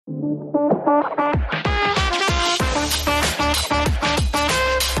Clips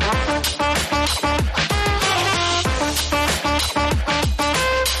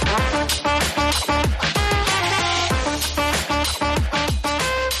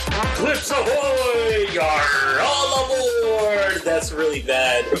ahoy! You're all aboard! That's really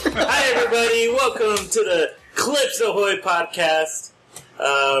bad. Hi, everybody. Welcome to the Clips Ahoy podcast.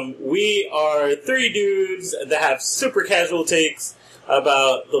 We are three dudes that have super casual takes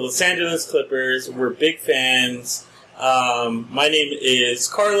about the Los Angeles Clippers. We're big fans. My name is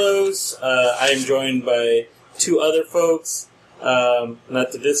Carlos. I am joined by two other folks.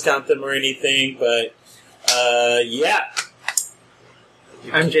 Not to discount them or anything, but yeah.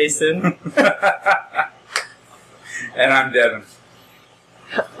 I'm Jason. And I'm Devin.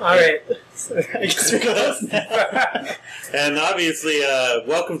 Alright. I guess we're close now. And obviously,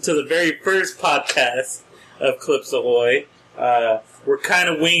 welcome to the very first podcast of Clips Ahoy. We're kind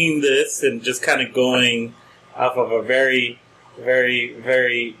of winging this and just kind of going off of a very, very,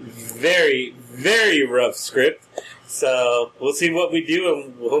 very, very, very rough script. So we'll see what we do,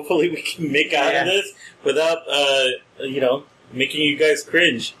 and hopefully we can make out of this without, making you guys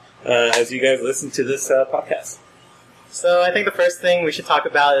cringe as you guys listen to this podcast. So I think the first thing we should talk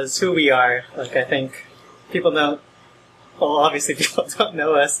about is who we are. Like, I think people know... Well, obviously people don't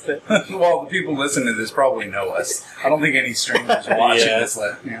know us, but... Well, the people listening to this probably know us. I don't think any strangers are watching this.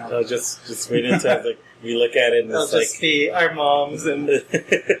 They'll just wait until we look at it and it'll it's just be our moms and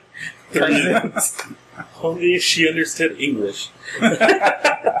cousins. Only if she understood English.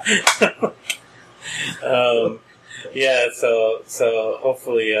 So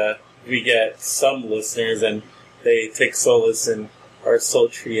hopefully we get some listeners and they take solace in our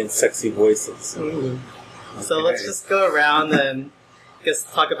sultry and sexy voices. Mm. Okay. So let's just go around and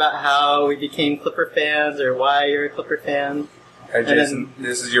talk about how we became Clipper fans or why you're a Clipper fan. Hey, Jason,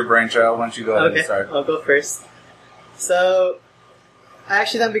 this is your brainchild. Why don't you go ahead and start? I'll go first. So, I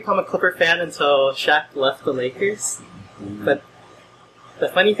actually didn't become a Clipper fan until Shaq left the Lakers. Mm-hmm. But the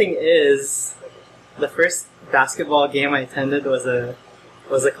funny thing is, the first basketball game I attended was a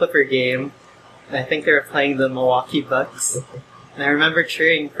Clipper game. And I think they were playing the Milwaukee Bucks. And I remember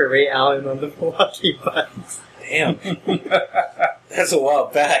cheering for Ray Allen on the Milwaukee Bucks. Damn. That's a while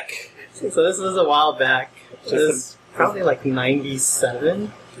back. So this was a while back. It was probably like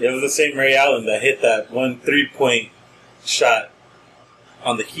 97. It was the same Ray Allen that hit that one 3-point shot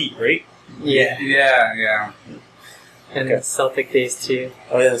on the Heat, right? Yeah. Yeah. And Celtic days too.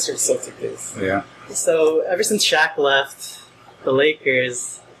 Oh yeah, that's right, Celtic days. Yeah. So ever since Shaq left the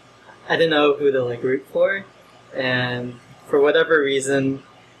Lakers, I didn't know who to root for, and for whatever reason,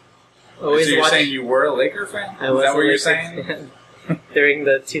 always. So you're saying you were a Laker fan? I was. Is that what you're saying? During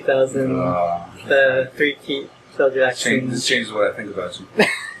the 2000, the three-peat Phil Jackson. This changes what I think about you.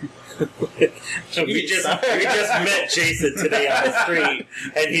 we just met Jason today on the street,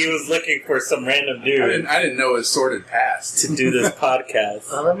 and he was looking for some random dude. I didn't know his sordid past to do this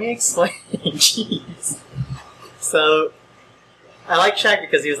podcast. Well, let me explain. Jeez. So, I like Shaq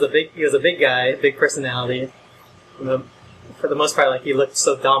because he was a big guy, big personality. For the most part, he looked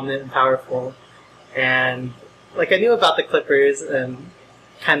so dominant and powerful, and I knew about the Clippers and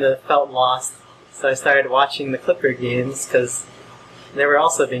kind of felt lost. So I started watching the Clipper games because they were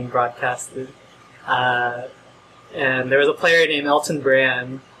also being broadcasted. And there was a player named Elton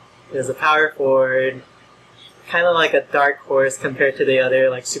Brand. He was a power forward, kind of like a dark horse compared to the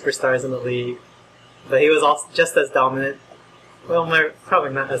other superstars in the league. But he was also just as dominant. Well,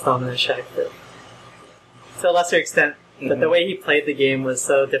 probably not as dominant as Shaq, but to a lesser extent. Mm-hmm. But the way he played the game was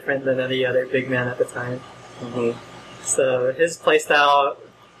so different than any other big man at the time. Mm-hmm. So his play style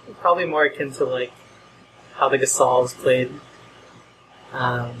probably more akin to how the Gasols played.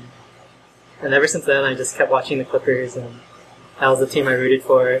 And ever since then, I just kept watching the Clippers, and that was the team I rooted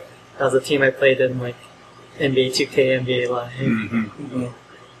for. That was the team I played in NBA 2K, NBA Live. Mm-hmm. Mm-hmm.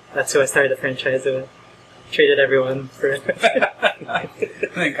 That's who I started the franchise with. Traded everyone for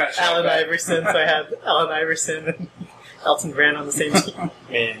Allen Iverson, so I had Allen Iverson and Elton Brand on the same team.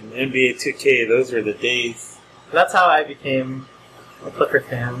 Man, NBA 2K, those were the days. That's how I became a Clipper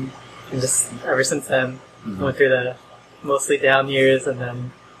fan. And just ever since then, went through the mostly down years, and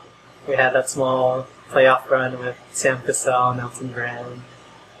then we had that small playoff run with Sam Cassell and Elton Brand,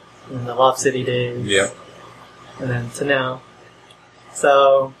 and the Lob City days. Yep. And then to now.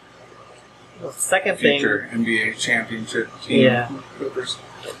 So, the second future thing... NBA championship team. Yeah. Clippers.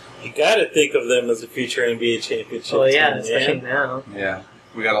 You gotta think of them as a future NBA championship Well, yeah, team, especially now. Yeah.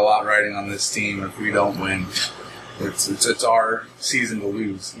 We got a lot riding on this team. If we don't win, it's our season to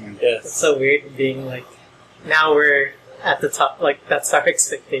lose. Yes. It's so weird being like... Now we're at the top. Like, that's our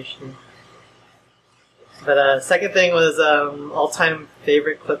expectation. But second thing was all-time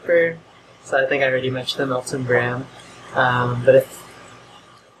favorite Clipper. So I think I already mentioned him, Elton Brand. But if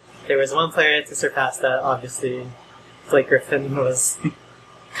there was one player to surpass that, obviously Blake Griffin was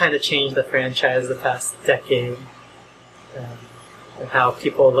kind of changed the franchise the past decade. And how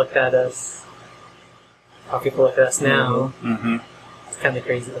people look at us. How people look at us now. Mm-hmm. It's kind of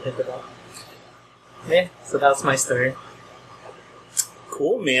crazy to think about. Yeah, so that's my story.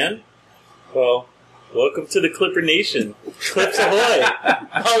 Cool, man. Well, welcome to the Clipper Nation. Clips ahoy!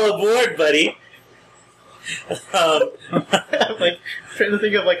 All aboard, buddy. I'm like trying to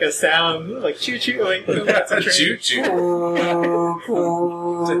think of like a sound, like choo choo. Like that's a train. Choo choo.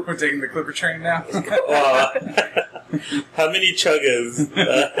 We're taking the Clipper train now. How many chuggas?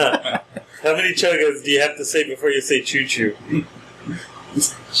 How many chuggas do you have to say before you say choo choo?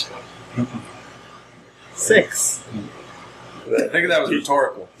 6. I think that was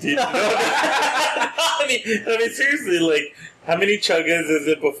rhetorical. I mean, seriously, like, how many chuggas is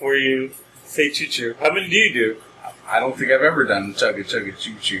it before you say choo choo? How many do you do? I don't think I've ever done chugga chugga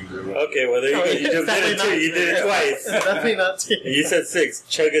choo choo. Okay, well, there you go. You just did it too. You did it twice. Definitely not 2. You said 6.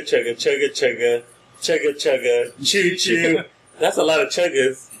 Chugga chugga chugga chugga chugga chugga choo choo. That's a lot of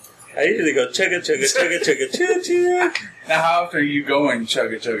chuggas. I usually go chugga chugga chugga chugga choo choo. Now, how often are you going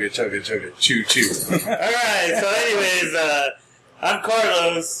chugga chugga chugga chugga choo choo? Alright, so anyways, I'm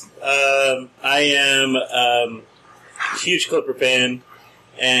Carlos. I am a huge Clipper fan,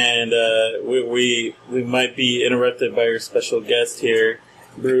 and we might be interrupted by our special guest here,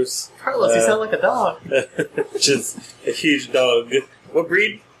 Bruce. Carlos, you sound like a dog. Which is a huge dog. What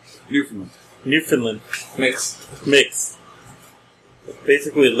breed? Newfoundland. Newfoundland. Mix.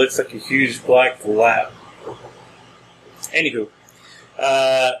 Basically, it looks like a huge black lab. Anywho,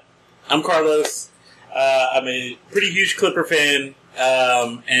 I'm Carlos. I'm a pretty huge Clipper fan,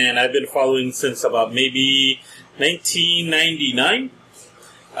 and I've been following since about maybe 1999.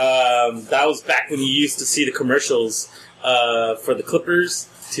 That was back when you used to see the commercials for the Clippers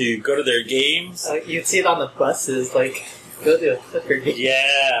to go to their games. You'd see it on the buses, like, go to a Clipper game.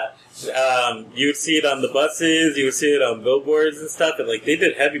 Yeah. You would see it on the buses, you would see it on billboards and stuff, and like they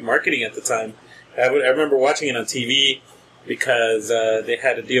did heavy marketing at the time. I remember watching it on TV because they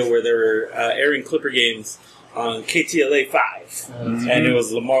had a deal where they were airing Clipper games on KTLA 5, and it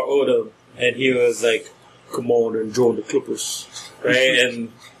was Lamar Odom, and he was like, "Come on and join the Clippers," right?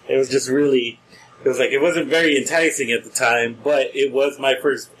 And it was just really, it was like it wasn't very enticing at the time, but it was my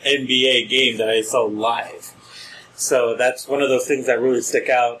first NBA game that I saw live. So that's one of those things that really stick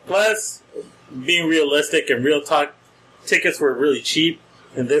out. Plus, being realistic and real talk, tickets were really cheap.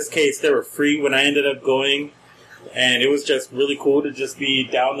 In this case, they were free when I ended up going. And it was just really cool to just be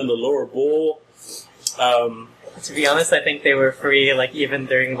down in the lower bowl. To be honest, I think they were free, like, even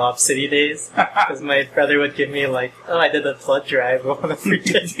during Lob City days. Because my brother would give me, like, oh, I did a flood drive on a free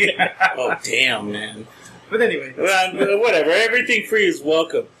ticket. Oh, damn, man. But anyway. Well, whatever. Everything free is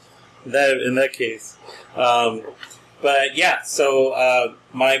welcome. In that case. But yeah, so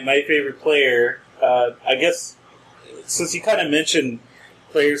my favorite player, I guess, since you kind of mentioned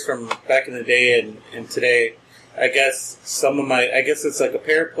players from back in the day and today, I guess it's like a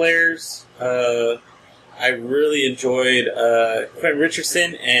pair of players. I really enjoyed Quentin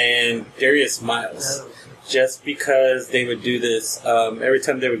Richardson and Darius Miles, just because they would do this every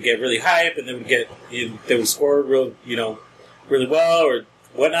time they would get really hype and they would score really well or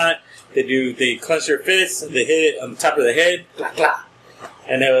whatnot. They clench their fists, they hit it on the top of the head, blah, blah.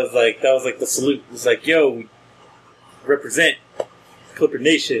 And that was like the salute. It was like, yo, represent Clipper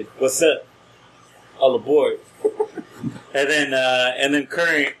Nation, what's up? All aboard. And then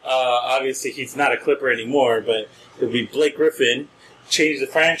current, obviously he's not a Clipper anymore, but it would be Blake Griffin, changed the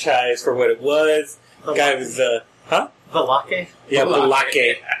franchise for what it was. The guy was, Velake? Yeah,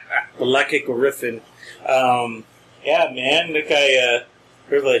 Velake Griffin. Yeah, man, the guy,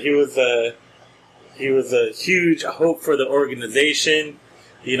 he was a huge hope for the organization,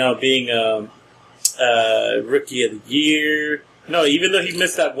 being rookie of the year. No, even though he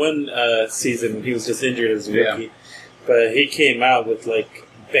missed that one season, he was just injured as a rookie. Yeah. But he came out with like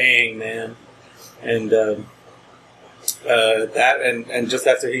bang, man, and just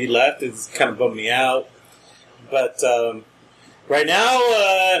after he left, it's kind of bummed me out. But right now,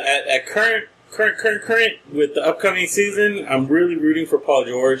 at current with the upcoming season, I'm really rooting for Paul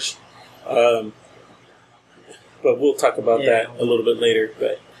George. But we'll talk about that a little bit later.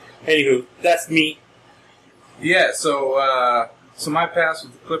 But anywho, that's me. Yeah. So my past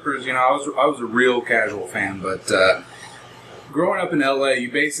with the Clippers, I was a real casual fan, but growing up in LA, you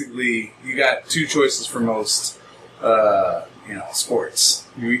got two choices for most sports.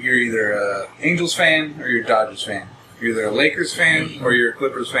 You're either a Angels fan or you're a Dodgers fan. You're either a Lakers fan or you're a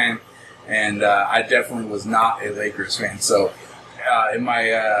Clippers fan. And I definitely was not a Lakers fan. So in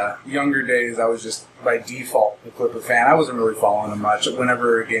my younger days, I was just by default a Clipper fan. I wasn't really following them much.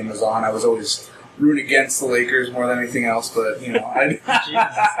 Whenever a game was on, I was always rooting against the Lakers more than anything else. But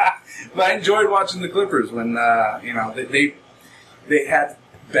but I enjoyed watching the Clippers when they had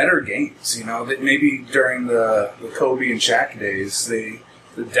better games. That maybe during the Kobe and Shaq days, they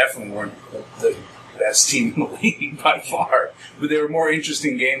definitely weren't the best team in the league by far, but they were more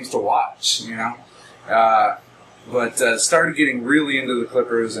interesting games to watch. But started getting really into the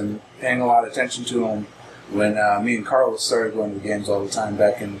Clippers and paying a lot of attention to them when me and Carlos started going to the games all the time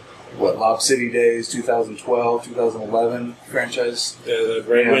back in Lob City days, 2012, 2011 franchise.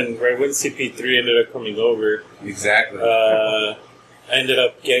 Right when CP3 ended up coming over. Exactly. I ended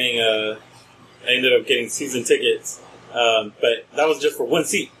up getting season tickets, but that was just for one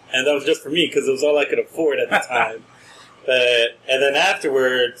seat, and that was just for me because it was all I could afford at the time. And then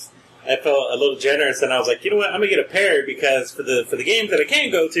afterwards, I felt a little generous, and I was like, you know what, I'm gonna get a pair because for the games that I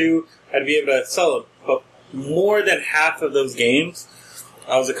can't go to, I'd be able to sell them. But more than half of those games,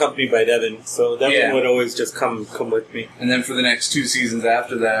 I was accompanied by Devin, so Devin would always just come with me. And then for the next 2 seasons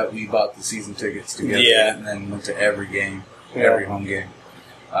after that, we bought the season tickets together, and then went to every game. Every home game.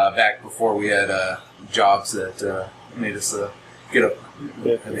 Back before we had jobs that made us get up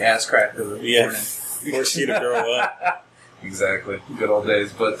the ass crack of the morning. Forced you to grow up. Exactly. Good old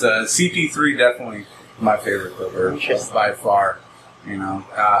days. But CP3 definitely my favorite Clipper by far.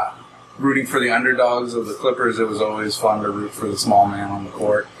 Rooting for the underdogs of the Clippers, it was always fun to root for the small man on the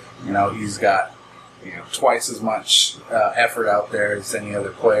court. He's got twice as much effort out there as any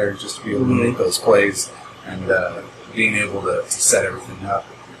other player just to be able to make those plays and being able to set everything up.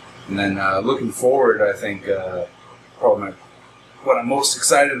 And then looking forward, I think probably what I'm most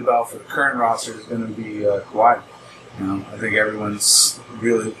excited about for the current roster is going to be Kawhi. I think everyone's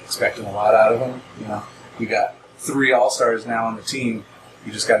really expecting a lot out of him. We got 3 All-Stars now on the team.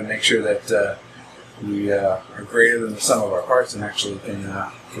 You just got to make sure that we are greater than the sum of our parts and actually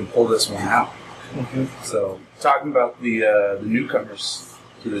can pull this one out. Mm-hmm. So, talking about the newcomers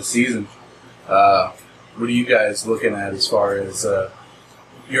to this season, what are you guys looking at as far as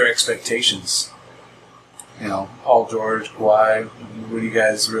your expectations? Paul George, Kawhi, what are you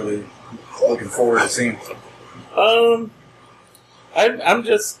guys really looking forward to seeing? I'm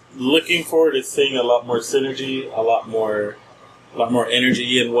just looking forward to seeing a lot more synergy, a lot more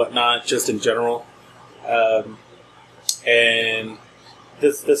energy and whatnot, just in general. And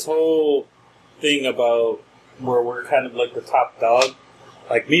this whole thing about where we're kind of like the top dog.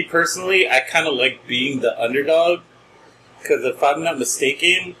 Like me personally, I kind of like being the underdog because if I'm not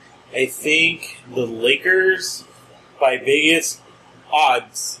mistaken, I think the Lakers, by Vegas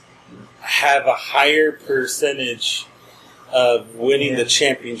odds, have a higher percentage of winning the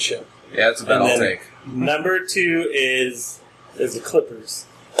championship. Yeah, that's a bet I'll take. Number 2 is the Clippers.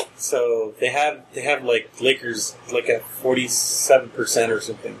 So they have like Lakers like at 47% or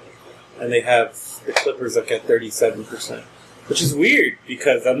something, and they have the Clippers like at 37%, which is weird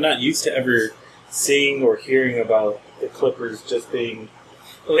because I'm not used to ever seeing or hearing about the Clippers just being.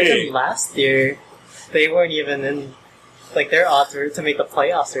 Well, even last year, they weren't even in. Like their odds to make the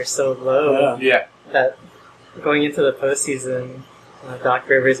playoffs are so low. Yeah. That going into the postseason, Doc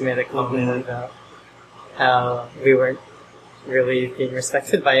Rivers made a comment about how we weren't really being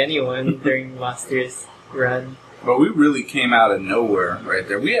respected by anyone during last year's run. But we really came out of nowhere right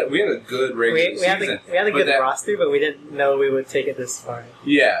there. We had a good regular season. We had a good roster, but we didn't know we would take it this far.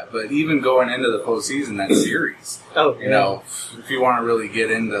 Yeah, but even going into the postseason, that series, if you want to really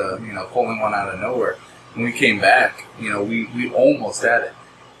get into pulling one out of nowhere, when we came back, we almost had it.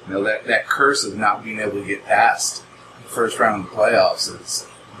 That curse of not being able to get past the first round of the playoffs has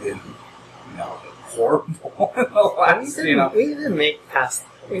been horrible in the last. We didn't make past.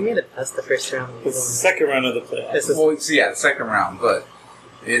 We made it past the first round. The second round of the playoffs. The second round, but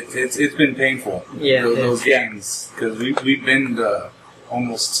it's been painful. Yeah, those games because we've been to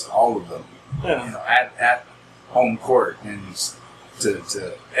almost all of them. Yeah. At home court and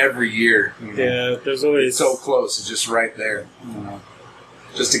to every year. There's always it's so close. It's just right there.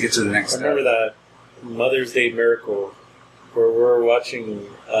 Just to get to the next step. I remember that Mother's Day Miracle where we were watching.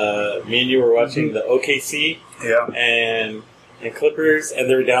 Me and you were watching the OKC. And Clippers, and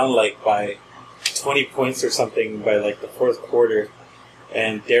they were down like by 20 points or something by like the fourth quarter.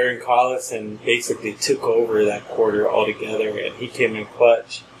 And Darren Collison basically took over that quarter altogether, and he came in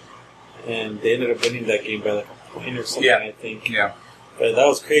clutch. And they ended up winning that game by like a point or something, I think. Yeah. But that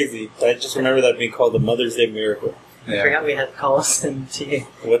was crazy. I just remember that being called the Mother's Day Miracle. I forgot we had Collison too.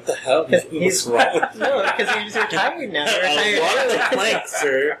 What the hell? He's What's wrong with no, because he's retired now. Walk the plank,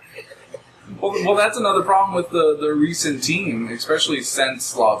 sir. Well, that's another problem with the recent team, especially since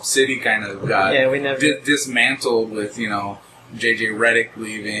Slob City kind of got Yeah, we never- dismantled with, J.J. Redick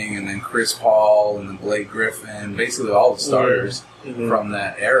leaving, and then Chris Paul, and then Blake Griffin. Basically, all the starters from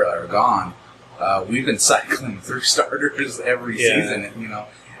that era are gone. We've been cycling through starters every season. And,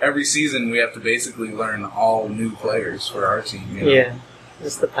 every season we have to basically learn all new players for our team. Yeah,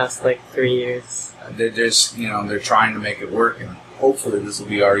 just the past 3 years. They're just, they're trying to make it work, and hopefully this will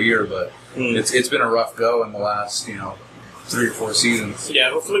be our year. But it's been a rough go in the last, 3 or 4 seasons.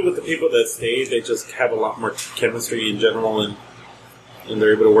 Yeah, hopefully with the people that stay, they just have a lot more chemistry in general, and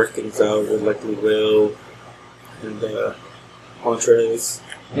they're able to work things out with Will and Montrez.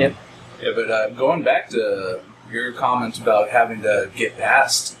 Yep. Yeah, but going back to your comments about having to get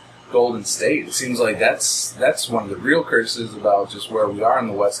past Golden State, it seems like that's one of the real curses about just where we are on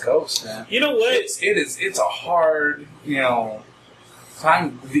the West Coast, man. You know what? It's a hard,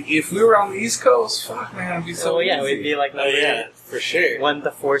 time. If we were on the East Coast, fuck, man, it'd be so easy. We'd be like number for sure. 1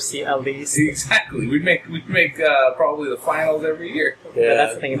 to 4 seed at least. Exactly. We'd make probably the finals every year. Yeah. But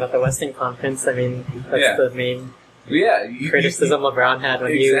that's the thing about the Western Conference. I mean, that's the main criticism LeBron had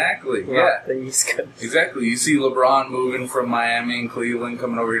when he left the East Coast. Exactly. You see LeBron moving from Miami and Cleveland,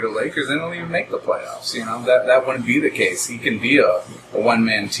 coming over here to Lakers, they don't even make the playoffs. That wouldn't be the case. He can be a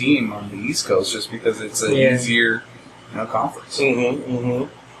one-man team on the East Coast just because it's an easier conference.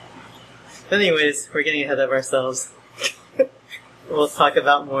 Anyways, we're getting ahead of ourselves. We'll talk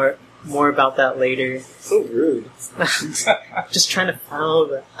about more about that later. So rude. Just trying to follow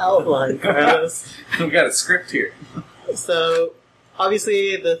the outline, Carlos. We got a script here. So,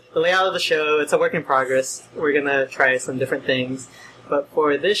 obviously, the layout of the show, it's a work in progress. We're going to try some different things. But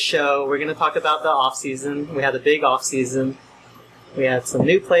for this show, we're going to talk about the off-season. We had a big off-season. We had some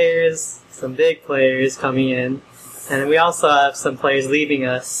new players, some big players coming in. And we also have some players leaving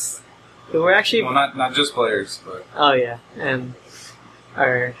us who were actually... Well, not just players, but... Oh, yeah. And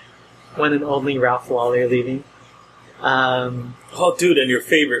our one and only Ralph Lawler leaving. Oh, dude, and your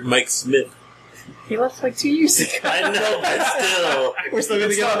favorite, Mike Smith. He left 2 years ago. I know, but still. We're still going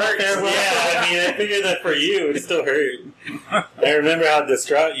to get hurt. Yeah, I figured that for you, it still hurt. I remember how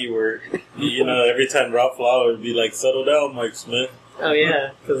distraught you were. Every time Ralph Lawler would be like, settle down, Mike Smith. Oh,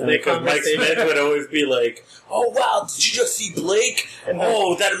 yeah. Because Mike Smith would always be like, oh, wow, did you just see Blake?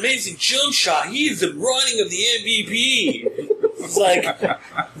 Oh, that amazing jump shot. He is the running of the MVP. It's like,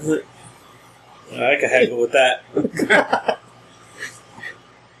 I can haggle with that.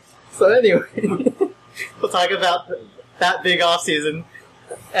 So anyway, we'll talk about that big off-season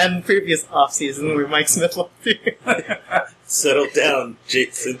and previous off-season where Mike Smith left here. Settle down,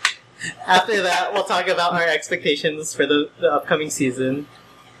 Jason. After that, we'll talk about our expectations for the upcoming season.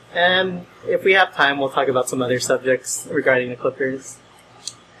 And if we have time, we'll talk about some other subjects regarding the Clippers.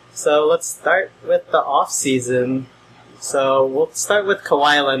 So let's start with the off-season. So we'll start with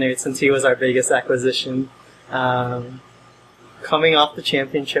Kawhi Leonard since he was our biggest acquisition. Coming off the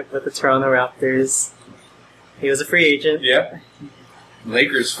championship with the Toronto Raptors. He was a free agent. Yeah.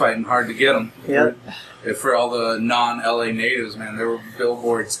 Lakers fighting hard to get him. Yeah. For all the non-LA natives, man, there were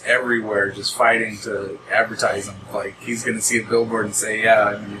billboards everywhere just fighting to advertise him. Like, he's going to see a billboard and say, yeah,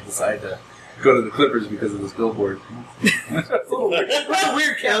 I'm going to decide to go to the Clippers because of this billboard. That's a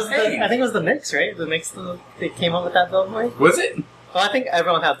weird campaign. I think it was the Knicks, right? The Knicks, they came up with that billboard? Was it? Well, I think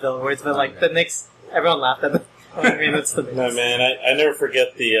everyone had billboards, but the Knicks, everyone laughed at them. I mean, it's the Knicks. No, man, I never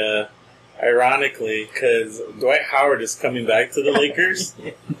forget the, ironically, because Dwight Howard is coming back to the Lakers.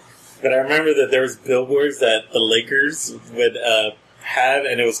 But I remember that there was billboards that the Lakers would have,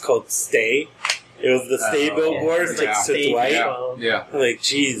 and it was called Stay. It was the Stay billboards next to Dwight. Yeah. Like,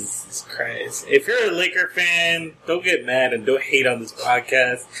 Jesus Christ. If you're a Laker fan, don't get mad and don't hate on this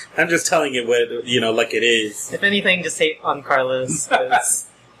podcast. I'm just telling it what, like it is. If anything, just hate on Carlos, because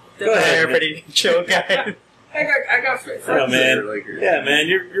Go ahead, they're a man. pretty chill guy. I got friends Oh, that man. are Lakers. Yeah, man,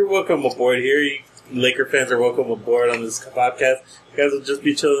 you're welcome aboard here. Laker fans are welcome aboard on this podcast. You guys will just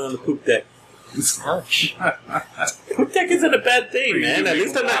be chilling on the poop deck. Ouch. Poop deck isn't a bad thing, man. At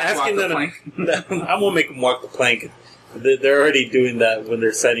least I'm not asking them. I won't make them walk the plank. They're already doing that when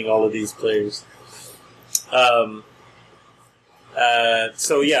they're signing all of these players. So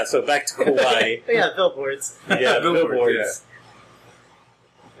back to Kawhi. Yeah, billboards. Yeah, Billboards,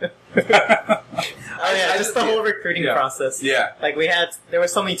 Oh yeah, just the whole recruiting process. Yeah. Like there were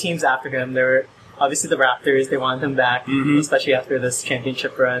so many teams after him. There were obviously the Raptors. They wanted him back, especially after this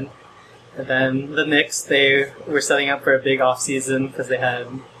championship run. And then the Knicks, they were setting up for a big offseason because they had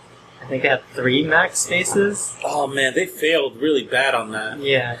I think they had 3 max spaces. Oh man, they failed really bad on that.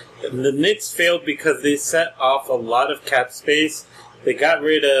 Yeah. The Knicks failed because they set off a lot of cap space. They got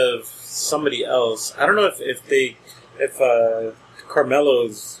rid of somebody else. I don't know if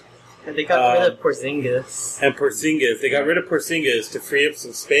Carmelo's And they got rid of Porzingis. and Porzingis. They got rid of Porzingis to free up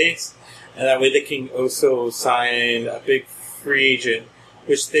some space, and that way they can also sign a big free agent,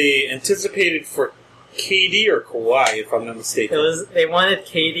 which they anticipated for KD or Kawhi, if I'm not mistaken. They wanted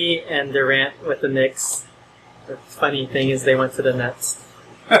KD and Durant with the Knicks. The funny thing is they went to the Nets,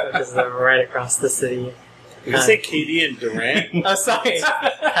 which is right across the city. Did you say KD and Durant? Oh, sorry.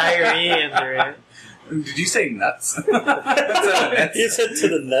 Kyrie and Durant. Did you say nuts? You said to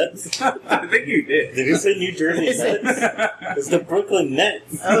the Nets? I think you did. Did you say New Jersey Nets? It's the Brooklyn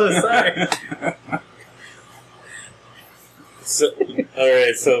Nets. Oh, sorry. So,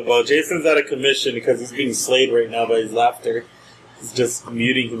 alright, so while Jason's out of commission because he's being slayed right now by his laughter, he's just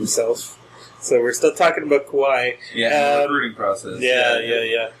muting himself. So we're still talking about Kawhi. Yeah, the recruiting process.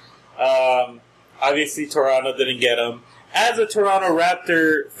 Yeah. Obviously, Toronto didn't get him. As a Toronto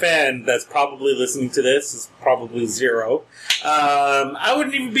Raptor fan that's probably listening to this, is probably 0. I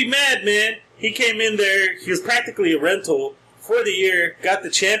wouldn't even be mad, man. He came in there, he was practically a rental for the year, got the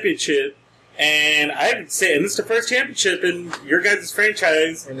championship, and I'd say, and this is the first championship in your guys'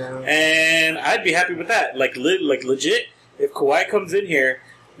 franchise, I know. and I'd be happy with that. Like legit, if Kawhi comes in here,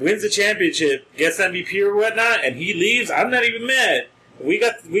 wins the championship, gets MVP or whatnot, and he leaves, I'm not even mad. We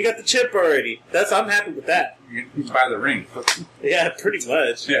got the chip already. I'm happy with that. You buy the ring. Yeah, pretty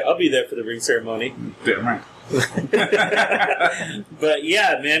much. Yeah. I'll be there for the ring ceremony. Damn right. But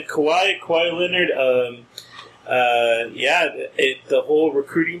yeah, man, Kawhi Leonard. The whole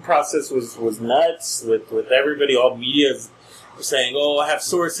recruiting process was nuts with everybody. All media saying, "Oh, I have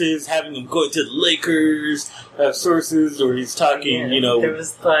sources having him going to the Lakers." I have sources, or he's talking. There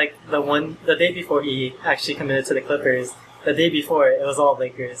was like the day before he actually committed to the Clippers. The day before, it was all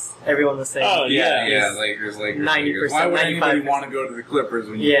Lakers. Everyone was saying, Oh, Yeah, Lakers. 90%, Why would anybody 95%. want to go to the Clippers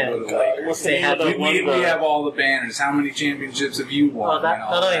when you Yeah. can go to the Lakers? What's the They name had of the We one? have all the banners. How many championships have you won? Well, and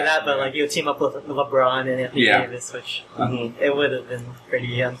all not only that, but like you would team up with LeBron and Anthony Yeah. Davis, which Mhm. it would have been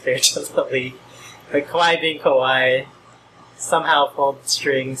pretty unfair to the league. But Kawhi being Kawhi, somehow pulled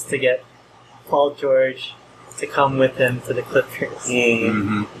strings to get Paul George to come with him to the Clippers. Mhm.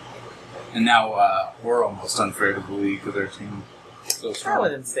 Mm-hmm. And now we're almost unfair to the league because our team is so I strong.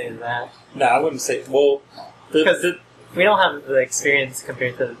 wouldn't say that. No, I wouldn't say. Well, Because we don't have the experience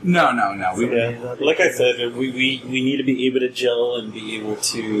compared to... No. We, yeah, like I said, we need to be able to gel and be able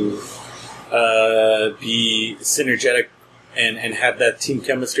to be synergetic and have that team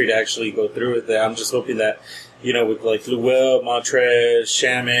chemistry to actually go through with it. I'm just hoping that, with like Luell, Montrez,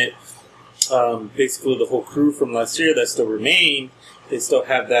 Shamet, basically the whole crew from last year that still remain, they still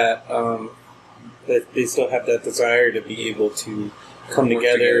have that desire to be able to come Work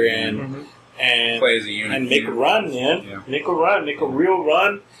together together, Mhm. and play as a unit. and make a run, man. Yeah. Make a real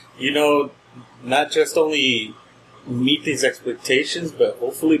run. Not just only meet these expectations, but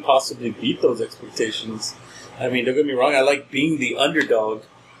hopefully possibly beat those expectations. I mean, don't get me wrong, I like being the underdog.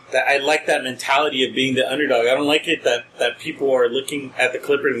 I like that mentality of being the underdog. I don't like it that people are looking at the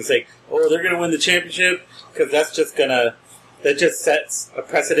Clippers and saying, "Oh, they're going to win the championship," because that just sets a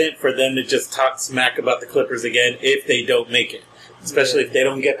precedent for them to just talk smack about the Clippers again if they don't make it. Especially if they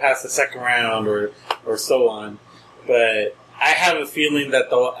don't get past the second round or so on. But I have a feeling that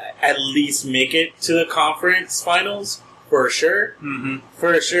they'll at least make it to the conference finals, for sure. Mm-hmm.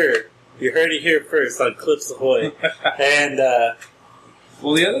 For sure. You heard it here first on Clips Ahoy. And,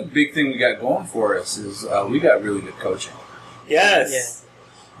 Well, the other big thing we got going for us is we got really good coaching. yes.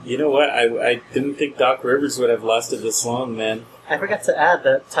 You know what? I didn't think Doc Rivers would have lasted this long, man. I forgot to add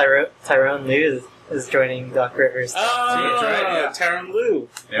that Tyrone Lue is joining Doc Rivers. Oh, that's right, yeah. Tyronn Lue.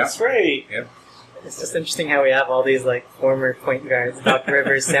 Yeah. That's right. It's just interesting how we have all these like former point guards: Doc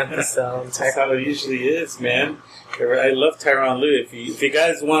Rivers, Sam Cassell, and That's how Tyrone. it usually is, man. I love Tyronn Lue. If you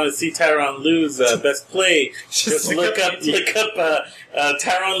guys want to see Tyronn Lue's best play, just look up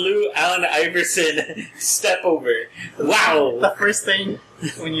Tyronn Lue, Allen Iverson step over. Wow. The first thing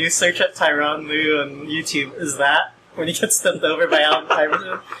when you search up Tyrone Lue on YouTube is that when he gets stepped over by Allen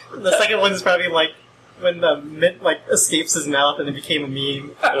Iverson. The second one is probably like when the mint like escapes his mouth and it became a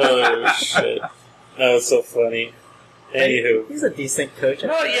meme. Oh shit. That was so funny. Anywho. He's a decent coach.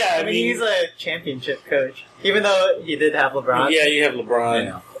 Oh, yeah, I mean- he's a championship coach. Even though he did have LeBron, Yeah, you have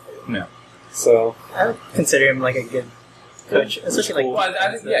LeBron. Yeah. So, I would consider him like a good coach, especially like. Well,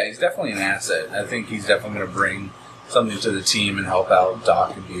 I think, he's definitely an asset. I think he's definitely going to bring something to the team and help out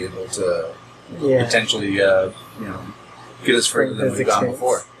Doc and be able to Yeah. potentially, get us further than His we've gone experience.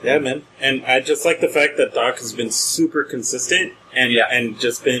 before. Yeah, man. And I just like the fact that Doc has been super consistent and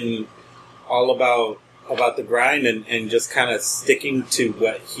just been all about the grind and just kind of sticking to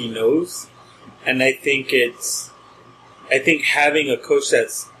what he knows. And I think having a coach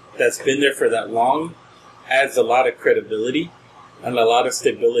that's been there for that long adds a lot of credibility and a lot of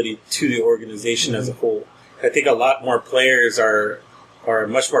stability to the organization as a whole. I think a lot more players are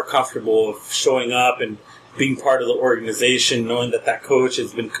much more comfortable of showing up and being part of the organization, knowing that coach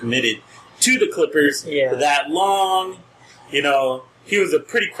has been committed to the Clippers for that long. You know, he was a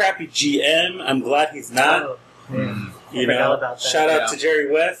pretty crappy GM. I'm glad he's not. Oh, yeah. You know, shout out to Jerry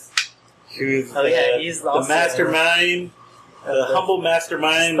West, who's he's the mastermind. The humble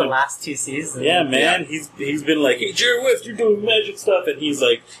mastermind. The last 2 seasons. Yeah, man. Yeah. He's been like, hey, Jerry West, you're doing magic stuff. And he's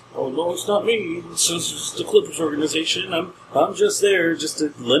like, oh, no, it's not me. It's just the Clippers organization. I'm just there just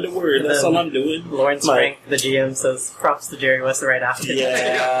to lend a word. That's all I'm doing. Lawrence Frank, the GM, says props to Jerry West right after.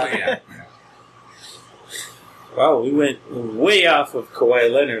 Yeah. Wow, we went way off of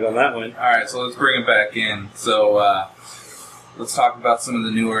Kawhi Leonard on that one. All right, so let's bring it back in. So let's talk about some of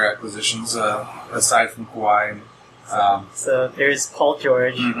the newer acquisitions aside from Kawhi. So there's Paul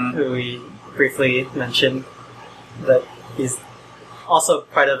George, who we briefly mentioned, but he's also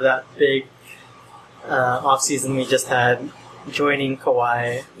part of that big offseason we just had, joining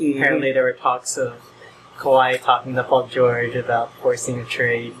Kawhi. Apparently there were talks of Kawhi talking to Paul George about forcing a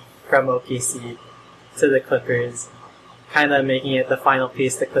trade from OKC to the Clippers, kind of making it the final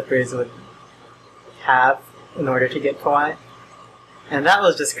piece the Clippers would have in order to get Kawhi. And that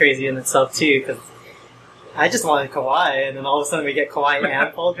was just crazy in itself too, because I just wanted Kawhi, and then all of a sudden we get Kawhi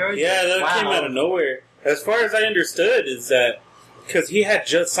and Paul George. Yeah, that came out of nowhere. As far as I understood, is that because he had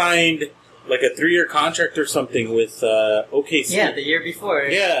just signed like a 3-year contract or something with OKC. Yeah, the year before.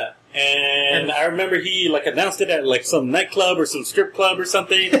 Yeah, and I remember he like announced it at like some nightclub or some strip club or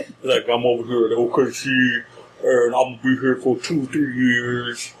something. He's like, I'm over here at OKC, and I'm gonna be here for 2-3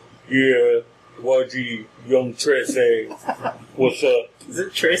 years. Yeah. YG, young Trace, what's up? Is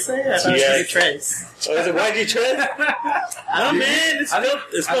it Trace? I thought it was Trace. Oh, is it YG Trace? No, man, it's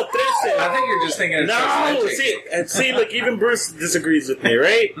spelled Trace. I think you're just thinking of see, like, even Bruce disagrees with me,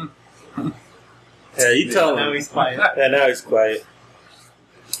 right? Yeah, you tell him. Now he's quiet. Yeah, now he's quiet.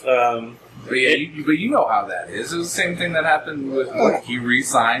 But you know how that is. It was the same thing that happened with, like, he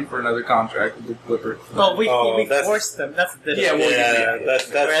re-signed for another contract with the Clippers. Well, we forced them. That's the difference.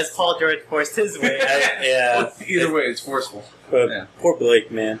 Whereas Paul George forced his way. Well, either way, it's forceful. But poor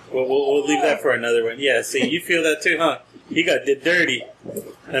Blake, man. We'll leave that for another one. Yeah, see, you feel that too, huh? He got did dirty.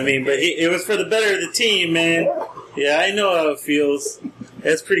 I mean, but it was for the better of the team, man. Yeah, I know how it feels.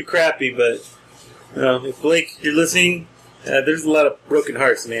 It's pretty crappy, but if Blake, you're listening, there's a lot of broken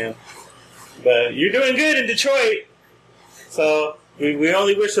hearts, man. But you're doing good in Detroit. So we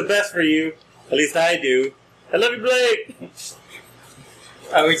only wish the best for you. At least I do. I love you, Blake.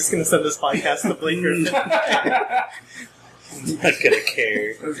 Are we just going to send this podcast to Blake Griffin? I'm not going to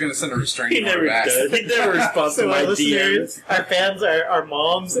care. I was going to send a restraining He never order back. does. He never responds to my DMs. Our fans are our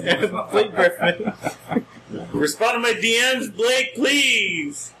moms and Blake Griffin. Respond to my DMs, Blake,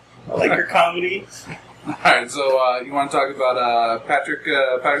 please. I like your comedy. Alright, so you want to talk about Patrick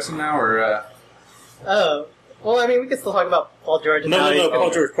Patterson now, or... Oh, well, I mean, we can still talk about Paul George. And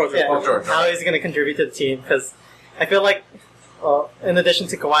Paul George. How he's going to contribute to the team, because I feel like, well, in addition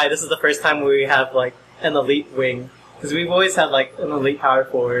to Kawhi, this is the first time we have, like, an elite wing. Because we've always had, like, an elite power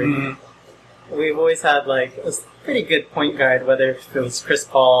forward. Mm-hmm. We've always had, like, a pretty good point guard, whether it was Chris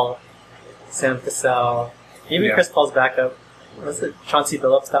Paul, Sam Cassell, even Chris Paul's backup. Was it Chauncey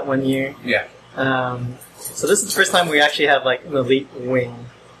Billups that one year? Yeah. So this is the first time we actually have, like, an elite wing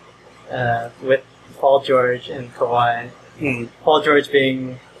with Paul George and Kawhi. Paul George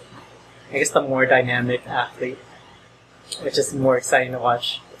being, I guess, the more dynamic athlete, which is more exciting to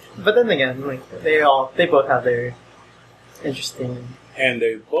watch. But then again, like, they both have their interesting... And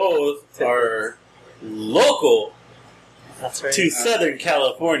they both are local That's right. to Southern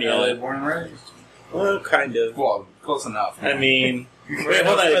California. LA born and raised? Well, kind of. Well, close enough. I mean...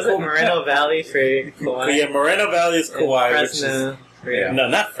 Was it Moreno Valley for Kawhi? Yeah, Moreno Valley is Kawhi. Fresno. No,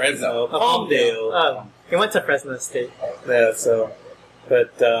 not Fresno. Palmdale. Oh, he went to Fresno State. Yeah, so...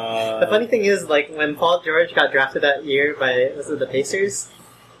 But, the funny thing is, like, when Paul George got drafted that year by, was it the Pacers?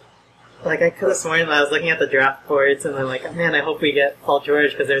 Like, I could have sworn I was looking at the draft boards, and I'm like, man, I hope we get Paul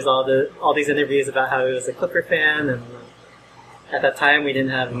George, because there's all these interviews about how he was a Clipper fan, and at that time we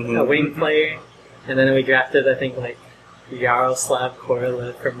didn't have a wing player, and then we drafted, I think, like, Yaroslav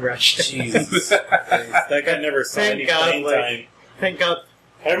Korolev from Russia. Jesus. That guy never saw any playing time. Thank God.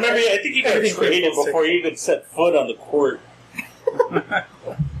 I remember, I think he got traded before he even set foot on the court.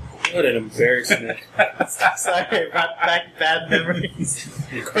 What an embarrassment. Sorry, brought back bad memories.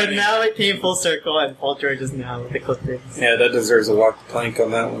 But now it came full circle, and Paul George is now with the Clippers. Yeah, that deserves a walk the plank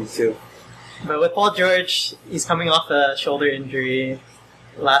on that one, too. But with Paul George, he's coming off a shoulder injury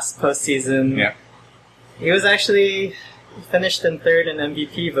last postseason. Yeah. He was actually finished in third in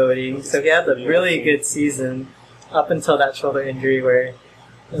MVP voting, so he had a really good season up until that shoulder injury where it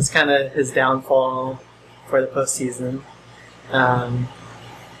was kind of his downfall for the postseason.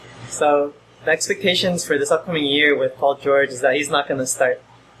 So the expectations for this upcoming year with Paul George is that he's not going to start.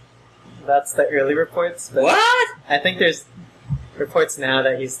 That's the early reports. But What? I think there's reports now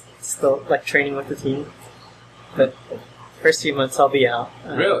that he's still like training with the team. But first few months I'll be out.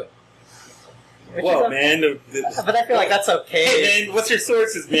 Really? Which Whoa, is man. But I feel like that's okay. Hey, man, what's your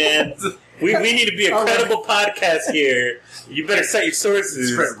sources, man? We need to be a credible podcast here. You better cite your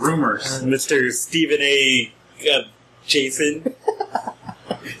sources. Spread rumors. Mr. Stephen A. Jason.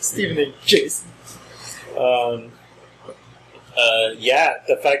 Stephen A. Jason. Yeah,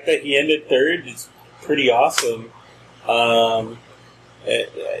 the fact that he ended third is pretty awesome.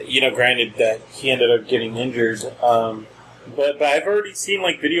 Granted that he ended up getting injured. But I've already seen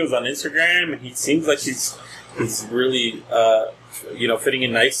like videos on Instagram, and he seems like he's really fitting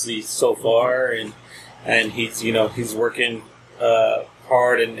in nicely so far, and he's working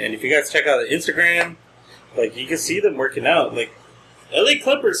hard. And if you guys check out the Instagram, like you can see them working out. Like LA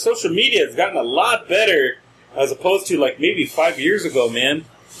Clippers social media has gotten a lot better as opposed to like maybe 5 years ago, man.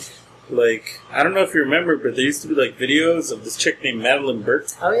 Like I don't know if you remember, but there used to be like videos of this chick named Madeline Burke.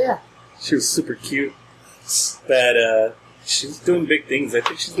 Oh yeah. She was super cute. That she's doing big things. I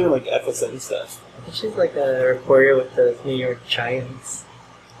think she's doing like FSN stuff. I think she's like a reporter with the New York Giants.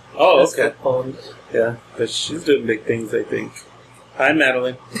 Oh, That's okay. football. Yeah, but she's doing big things, I think. Hi,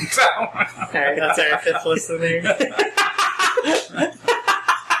 Madeline. Alright, that's our fifth listener.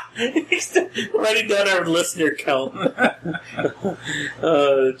 Writing down our listener count.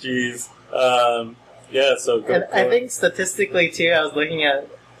 Oh, jeez. Yeah, so go. And I think statistically too, I was looking at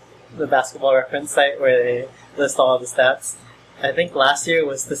the Basketball Reference site where they list all the stats. I think last year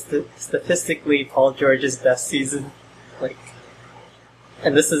was statistically Paul George's best season.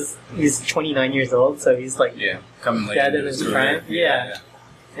 And he's 29 years old, so he's like coming late dead in into his career. prime. Yeah.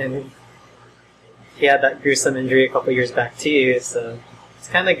 And he had that gruesome injury a couple years back too, so it's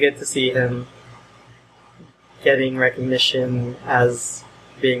kind of good to see him getting recognition as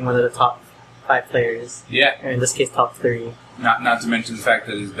being one of the top 5 players. Yeah. Or in this case, top 3. Not to mention the fact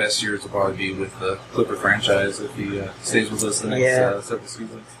that his best years will probably be with the Clipper franchise if he stays with us the next several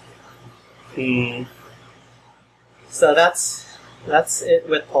seasons. So that's it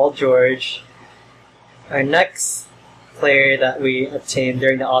with Paul George. Our next player that we obtained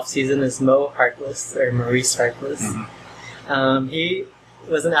during the offseason is Mo Harkless, or Maurice Harkless. Mm-hmm. He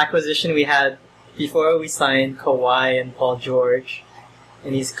was an acquisition we had before we signed Kawhi and Paul George,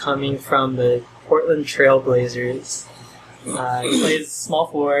 and he's coming from the Portland Trail Blazers. He plays small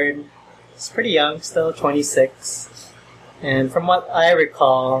forward. He's pretty young still, 26. And from what I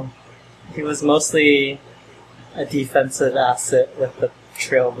recall, he was mostly a defensive asset with the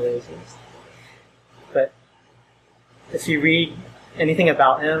Trailblazers. But if you read anything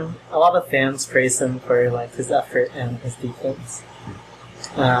about him, a lot of fans praise him for like his effort and his defense.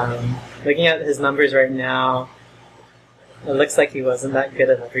 Looking at his numbers right now, it looks like he wasn't that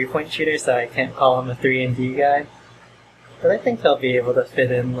good of a 3-point shooter, so I can't call him a 3-and-D guy. But I think he'll be able to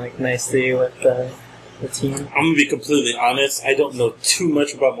fit in like nicely with the team. I'm gonna be completely honest. I don't know too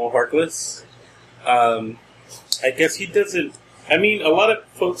much about Mo Harkless. I guess he doesn't. I mean, a lot of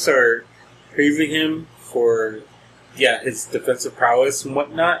folks are praising him for, his defensive prowess and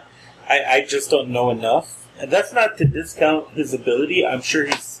whatnot. I just don't know enough. And that's not to discount his ability. I'm sure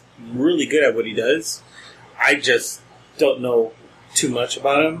he's really good at what he does. I just don't know too much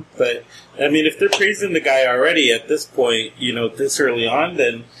about him. But, I mean, if they're praising the guy already at this point, this early on,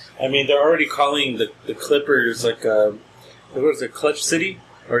 then, I mean, they're already calling the Clippers like, what was it, Clutch City?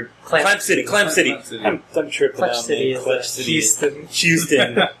 Or Clamp City. I'm tripping Clutch out, City man. is Clutch City. Houston.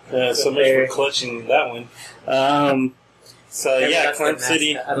 So much for clutching that one. That's Clamp their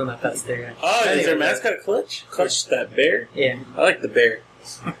City. mascot. I don't know if that's their... Oh, is their mascot Clutch? Clutch, that bear? Yeah. I like the bear.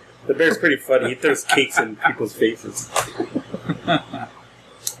 The bear's pretty funny. He throws cakes in people's faces. I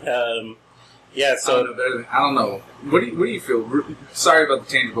don't know. What do you feel? Sorry about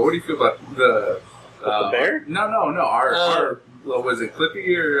the change, but what do you feel about the bear? No. Our was it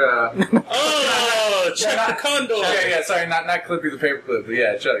Clippy or? Chuck the Condor. Yeah. Sorry, not Clippy the paperclip, but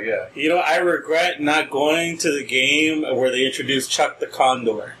yeah, Chuck. Yeah. I regret not going to the game where they introduced Chuck the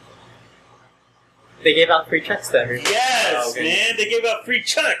Condor. They gave out free checks there. Yes, okay. man, they gave out free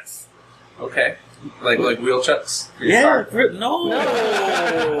chucks. Okay. Like wheel chucks? For your Yeah, car? no.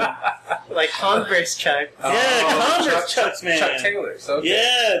 Like Converse Chuck. Yeah, Converse Chucks, man. Chuck Taylors. Okay.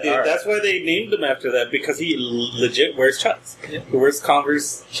 Yeah, dude, All right. that's why they named him after that, because he legit wears Chucks. Yeah. He wears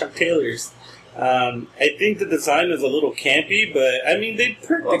Converse Chuck Taylors. I think the design is a little campy, but I mean, they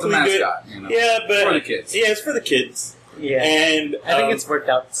Well, it's a perfectly good. mascot, you know. Yeah, but For the kids. Yeah, it's for the kids. Yeah. And I think it's worked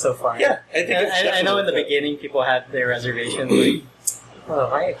out so far. yeah, I think it's I know in the definitely- beginning people had their reservations like, oh,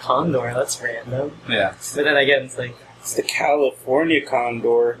 why a condor? That's random. Yeah. But then again, it's like, It's the California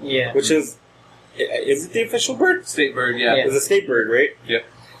condor, yeah. which is it the official bird? State bird, yeah. Yeah. It's a state bird, right? Yep.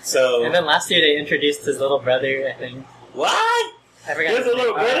 So And then last year they introduced his little brother, I think. what? I forgot, He his has a name.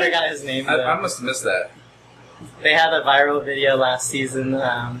 little brother? I forgot his name. I though. must have missed that. They had a viral video last season.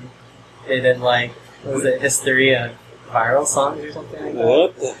 They did like, what was it, history of viral songs or something like that.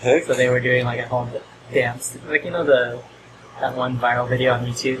 What the heck? So they were doing like a whole dance, like that one viral video on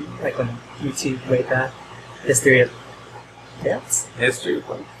YouTube, like when YouTube made that history of dance. History.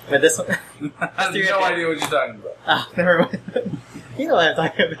 But this one, I have no idea what you're talking about. never mind. You know what I'm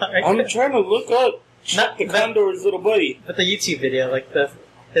talking about, right? I'm trying to look up Chuck the But- Condor's little buddy. But the YouTube video, like the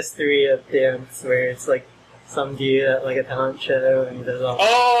history of dance, where it's like some dude at like a talent show and he does all.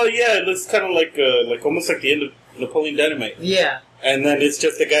 Oh yeah, it looks kind of like almost like the end of Napoleon Dynamite, Yeah. and then it's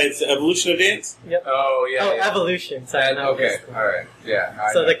just the guy's evolution of dance. Oh, yeah. Oh, yeah. Evolution. Sorry. And- not okay, History. alright. Yeah.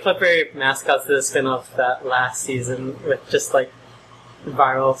 I So know. the Clipper mascots did a spin-off that last season with just like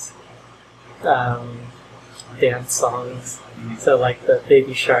viral dance songs. Mhm. So like the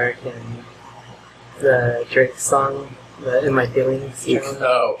Baby Shark and the Drake song, the In My Feelings.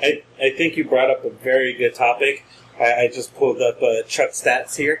 Oh. I think you brought up a very good topic. I just pulled up Chuck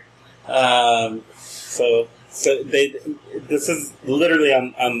stats here. So this is literally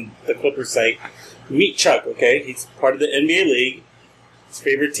on the Clippers site. Meet Chuck, okay? He's part of the NBA League. His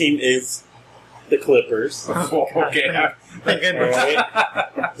favorite team is the Clippers. Okay. Thank goodness.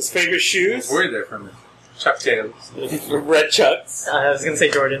 Alright. His favorite shoes? Where they're from? Chuck Taylors. Red Chucks. I was gonna say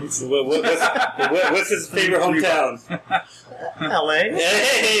Jordans. What's his favorite hometown? LA?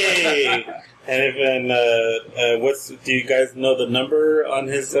 Hey! Do you guys know the number on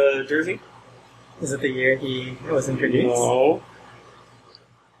his jersey? Is it the year he was introduced? No.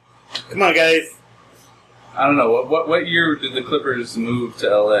 Come on, guys. I don't know. What year did the Clippers move to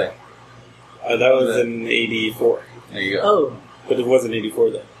LA? That was in '84, There you go. Oh. but it wasn't '84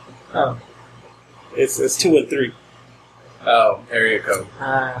 then. Oh. It's 2 and 3. Oh, area code.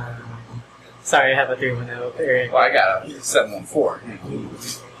 Sorry, I have a 310 area. Well, I got a 714.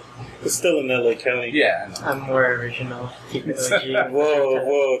 It's still in LA County. Yeah, I know. I'm more original. Keep it OG.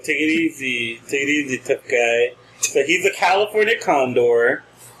 Whoa, take it easy, tough guy. So he's a California condor.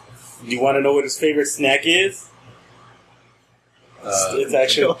 Do you want to know what his favorite snack is? It's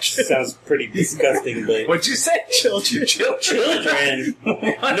actually children. sounds pretty disgusting, but What'd you say? Children. children. No,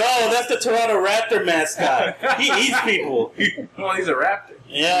 that's the Toronto Raptor mascot. He eats people. Well, he's a raptor.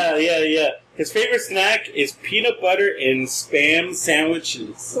 Yeah. His favorite snack is peanut butter and Spam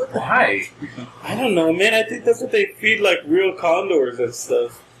sandwiches. Why? I don't know, man. I think that's what they feed like real condors and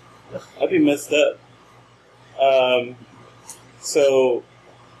stuff. I'd be messed up. So,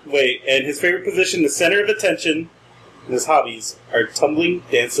 wait, and his favorite position, the center of attention, and his hobbies are tumbling,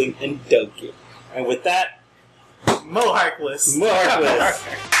 dancing, and dunking. And with that, Mo Harkless.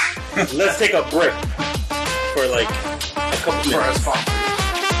 marvelous. Let's take a break for like a couple For our minutes. sponsor.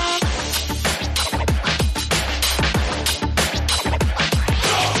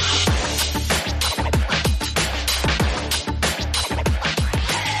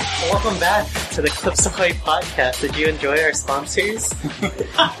 Welcome back to the Clips Ahoy podcast. Did you enjoy our sponsors?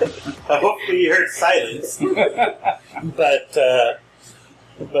 Hopefully you heard silence. but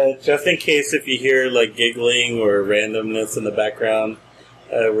just in case if you hear like giggling or randomness in the background,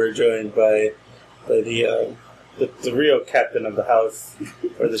 we're joined by the real captain of the house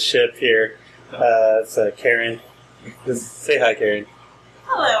or the ship here. It's Karen. Just say hi, Karen.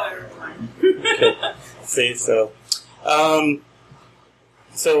 Hello, everyone. Okay. See, so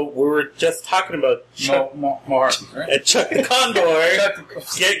we were just talking about Chuck, More, right? Chuck the Condor.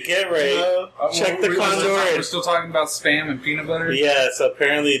 Get right. Chuck the Condor. We're still talking about Spam and peanut butter? Yeah, so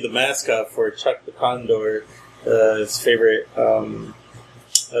apparently the mascot for Chuck the Condor, his favorite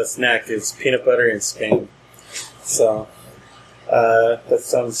snack is peanut butter and Spam. So that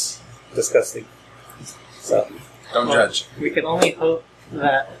sounds disgusting. So Don't judge. We can only hope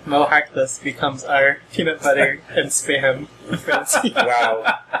that Mo Harkless becomes our peanut butter and spam friends.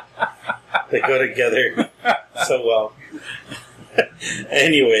 wow, they go together so well.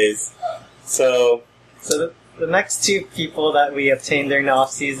 Anyways, so So the next two people that we obtained during the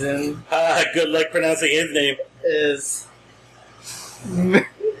off season Good luck pronouncing his name. is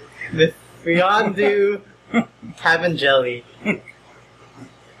Mifriandu Cabin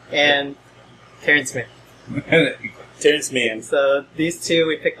and Terrence Smith. Terrence Mann. So these two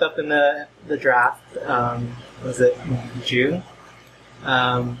we picked up in the draft. Was it June?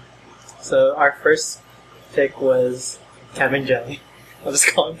 So our first pick was Cabin Jelly. I'll just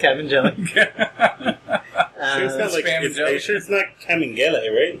call him Cabin Jelly. Sure it's not like Spam it's, jelly? sure it's not Kamingele,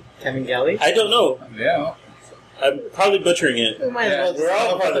 right? Cabin Jelly? I don't know. Yeah. I'm probably butchering it. We might as Yeah, well just we're all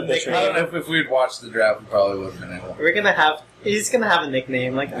call him probably the butchering I don't nickname. know if we'd watched the draft, we probably would have been able. We're gonna have. He's gonna have a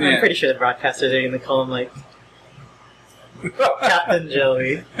nickname. Like I'm Yeah. pretty sure the broadcasters are gonna call him like Captain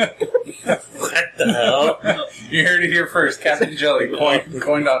Jelly. What the hell? You heard it here first. Captain Jelly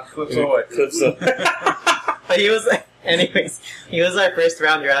coined on Clips Ahoy. Clips of- But he was, anyways, he was our first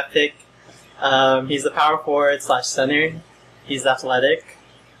round draft pick. He's a power forward / center. He's athletic.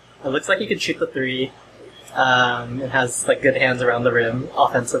 It looks like he can shoot the three. And has like good hands around the rim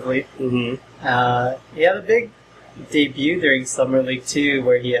offensively. Mhm. He had a big debut during Summer League 2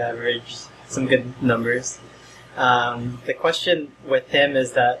 where he averaged some good numbers. The question with him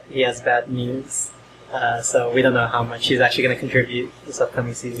is that he has bad knees. So we don't know how much he's actually going to contribute this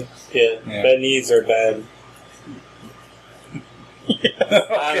upcoming season. Yeah, Yeah. bad knees are bad.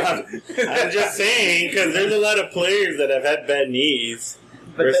 I'm just saying, because there's a lot of players that have had bad knees.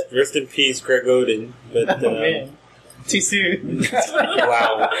 But Rest in peace, Greg Oden. But, oh man, too soon.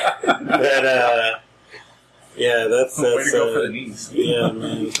 wow. But, yeah, that's Way to go for the knees. yeah,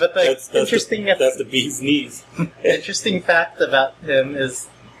 man. But the interesting, That's the bee's knees. interesting fact about him is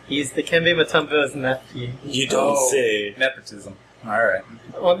he's the Kembe Mutombo's nephew. You don't say. Nepotism. Alright.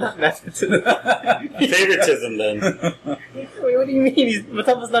 Well, not nepotism. Favoritism, then. Wait, what do you mean?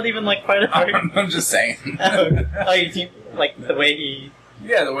 Mutombo's not even like part of our. I'm just saying. Oh, you think like the way he?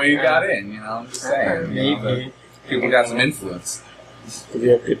 Yeah, the way you got in, you know, I'm just saying. You know, Maybe. people got some influence. Does he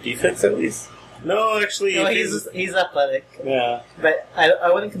have good defense, at least? No, actually. No, he's athletic, Yeah. but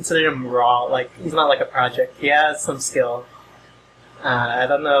I wouldn't consider him raw. Like he's not like a project. He has some skill. I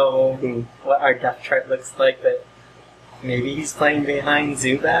don't know what our depth chart looks like, but maybe he's playing behind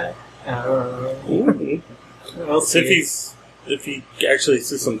Zubac. I don't know. Mhm. We'll So see. if he actually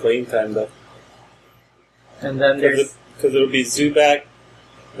sees some playing time, though. And then there's Because it'll be Zubac,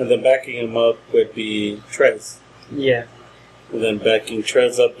 and then backing him up would be Trez. yeah. And then backing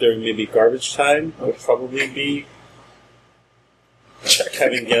Trez up during maybe garbage time would probably be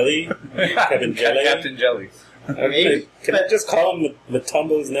Kevin Gelly. Kevin Jelly. Captain Jelly. Maybe. Can I just call him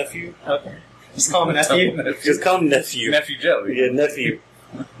Mutombo's nephew? Okay. Just call him nephew. Just call him nephew. Nephew Jelly. Yeah, nephew.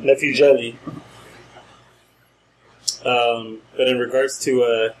 Nephew Jelly. But in regards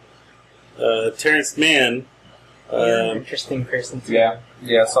to Terrence Mann, You're an interesting person too.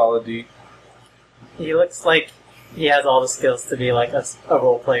 Yeah, solid D. He looks like he has all the skills to be like a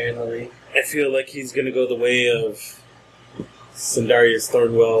role player in the league. I feel like he's going to go the way of Sindarius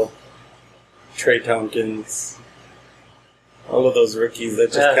Thornwell, Trey Tompkins, all of those rookies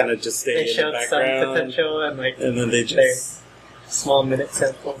that just kind of just stay They in the showed some background. potential and like And then they their just... small minute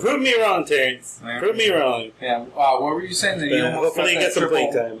sample. Prove me wrong, Terrence. Yeah. Prove me wrong. Yeah, what were you saying? That you Yeah, almost hopefully got he that gets some triple,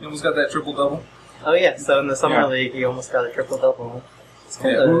 playing time. You almost got that triple-double? Oh yeah, so in the summer Yeah. league he almost got a triple double.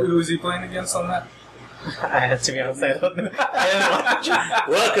 Yeah. Who was he playing against on that? I had to be honest, I don't know. I didn't watch.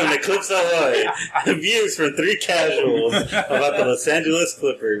 Welcome to Clips Ahoy. Views from three casuals about the Los Angeles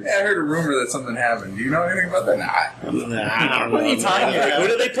Clippers. Yeah, I heard a rumor that something happened. Do you know anything about that? Nah. I don't know. What are you talking Like, about? who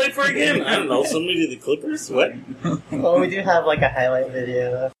do they play for again? I don't know. Somebody to the Clippers? What? Well, we do have like a highlight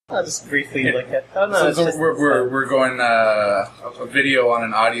video. I'll just briefly look at. Oh no, it's So just we're going a video on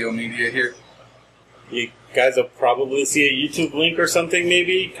an audio media here. You guys will probably see a YouTube link or something,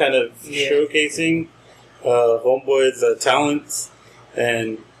 maybe, kind of Yeah. showcasing Homeboy's talents.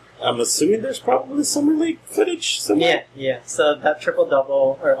 And I'm assuming there's probably Summer League footage somewhere. Yeah. So that triple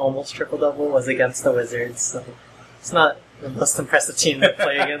double or almost triple double was against the Wizards. So it's not the most impressive team to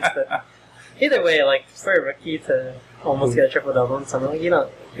play against. But either way, like for a rookie to almost get a triple double in summer league, you don't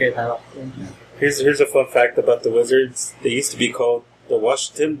hear that often. Here's a fun fact about the Wizards. They used to be called the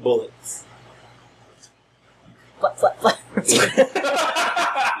Washington Bullets. Flap, flap, flap.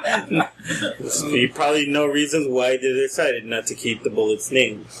 You probably know reasons why they decided not to keep the Bullets'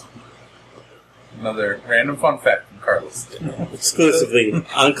 names. Another random fun fact from Carlos. Exclusively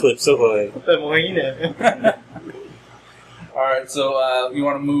on Clips Ahoy. The more you know. All right, so you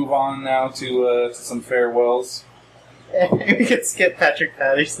want to move on now to some farewells. We could skip Patrick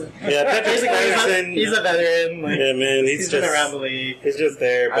Patterson. Yeah, Patrick Basically, Patterson. he's a veteran. Like, Yeah, man, he's just been around the league. He's just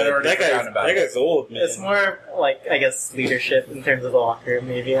there, I've but already that forgotten about guy's old, man. It's more like, I guess, leadership in terms of the locker room,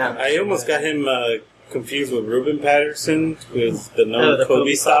 maybe. I almost got him confused with Ruben Patterson, who's the known the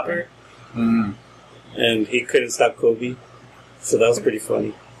Kobe stopper, Mm. and he couldn't stop Kobe, so that was pretty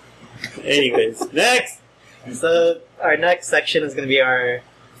funny. Anyways, next. So, our next section is going to be our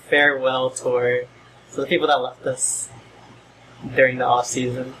farewell tour. So, the people that left us during the off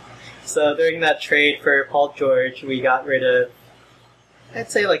season. So, during that trade for Paul George, we got rid of,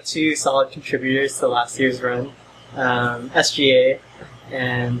 I'd say, like 2 solid contributors to last year's run. SGA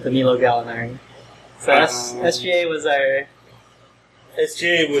and Danilo Gallinari. So, SGA was our...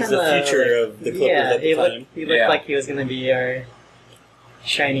 SGA was the kinda, future of the Clippers at the he time. He looked like he was going to be our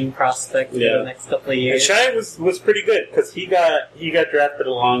shining prospect for the next couple of And years. Shai was pretty good because he got drafted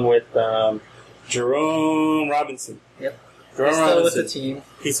along with Jerome Robinson. Yep. Jerome He's still Robinson. with the team.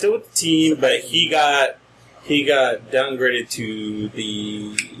 He's still with the team, but he got downgraded to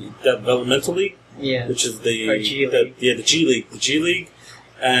the developmental league, Yeah. which is Or the G League. the G League,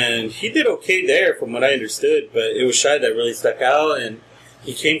 and he did okay there from what I understood. But it was Shai that really stuck out, and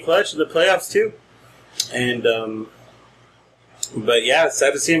he came clutch in the playoffs too. And but yeah, it's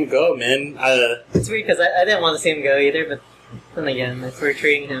sad to see him go, man. It's weird because I didn't want to see him go either, but then again, if we're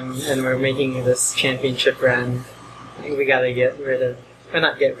trading him and we're making this championship run, I think we gotta get rid of... Or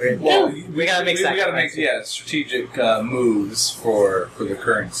not get rid. Well, we gotta make we gotta make sacrifices. strategic moves for the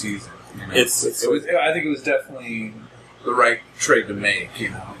current season. You know? I think it was definitely the right trade to make. You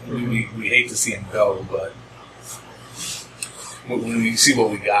know, we hate to see him go, but when we see what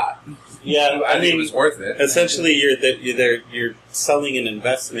we got, Yeah, I think it was worth it. Essentially, you're selling an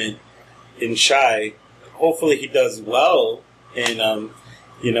investment in Shai. Hopefully, he does well in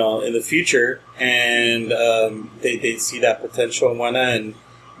in the future, and they see that potential and whatnot,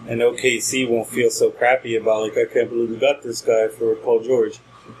 and OKC won't feel so crappy about like, I can't believe we got this guy for Paul George.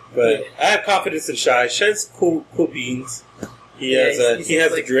 But I have confidence in Shai. Shai's cool beans. He has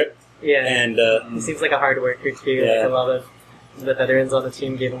a drip. Yeah, And he seems like a hard worker too. Yeah. Like a lot of the veterans on the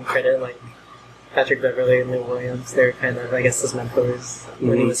team gave him credit, like Patrick Beverley and Lou Williams. They're kind of, I guess, his mentors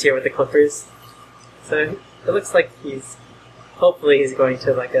when he was here with the Clippers. So it looks like hopefully he's going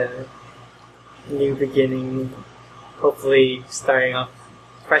to like a new beginning. Hopefully starting off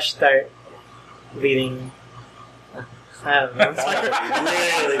fresh start, leading. I don't know.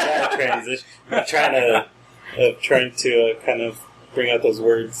 really bad transition. I'm trying to kind of bring out those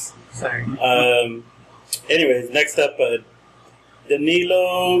words. Sorry. Anyways, next up,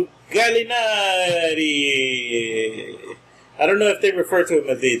 Danilo Gallinari. I don't know if they refer to him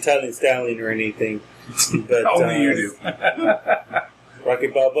as the Italian stallion or anything, but Only you do. Rocky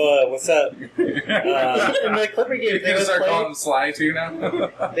Balboa, what's up? In the Clipper You game, they can would start calling play. him Sly too now.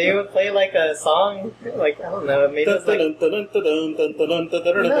 They would play like a song, like I don't know. Maybe it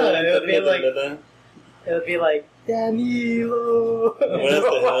would be like Danilo. What the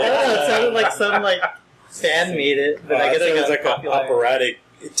hell? I don't know. It sounded like some like fan made it, but I guess it was got like an popular. operatic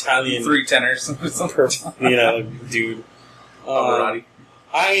Italian, 3 tenors. dude. Operati.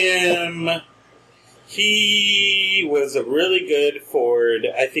 He was a really good forward.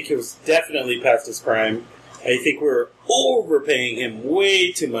 I think he was definitely past his prime. I think we were overpaying him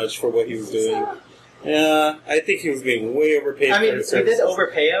way too much for what he was doing. Yeah, I think he was being way overpaid. I mean, for his we did services.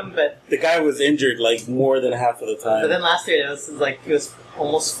 overpay him, but The guy was injured like more than half of the time. then last year it was like he was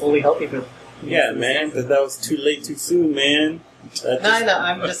almost fully healthy for. Yeah, man, but that was too late, too soon, man. No,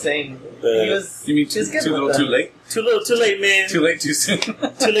 I'm just saying he was. You mean he was too good little, with too them. late? Too little, too late, man. Too late, too soon.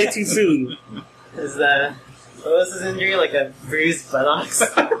 Too late, too soon. Is what was his injury? Like a bruised buttocks?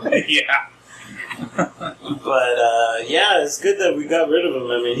 Yeah. But yeah, it's good that we got rid of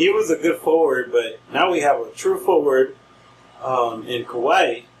him. I mean, he was a good forward, but now we have a true forward in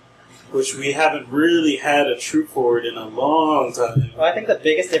Kawhi, which we haven't really had a true forward in a long time. Well, I think the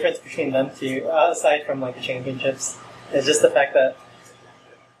biggest difference between them two, aside from like the championships, is just the fact that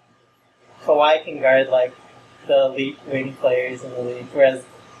Kawhi can guard like the elite wing players in the league, whereas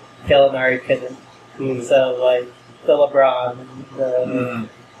Gallinari couldn't. So like the LeBron, the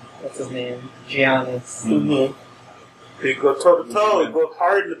what's his name, Giannis, Mm-hmm. You go toe to toe, you go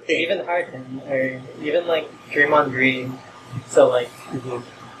hard in the paint. even Harden, or even like Draymond Green. So like,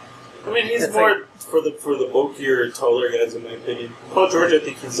 I mean, he's It's more like- for the bulkier, taller guys, in my opinion. Paul George, I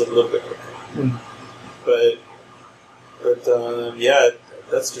think he's a little bit quicker. But yeah,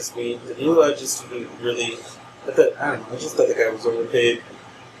 that's just me. Danilo, I just didn't really. I don't know. I just thought the guy was overpaid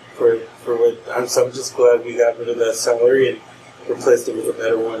for what. I'm just glad we got rid of that salary and replaced it with a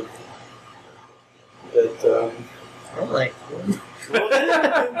better one. But Like, Well,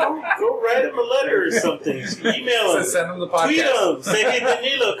 then, go write him a letter or something. Email him. Send him the Tweet podcast. him. Say, hey,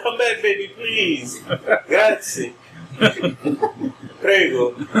 Danilo, come back, baby, please. Grazie.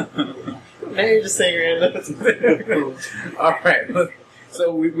 Prego. now you're just saying random. All right.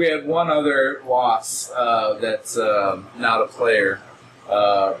 So we had one other loss that's not a player,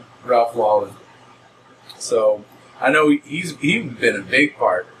 Ralph Lawler. So I know he's been a big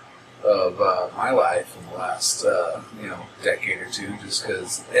part of my life in the last decade or two, just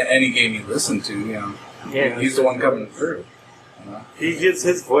because any game you listen to, Yeah. he's the one coming through.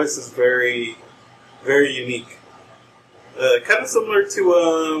 His voice is very, very unique. Kind of similar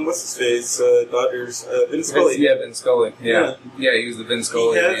to what's his face, Dodgers, Vin Scully. Yeah, Vin Scully. Yeah, he was the Vin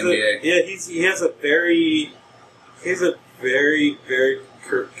Scully of the NBA. He has a very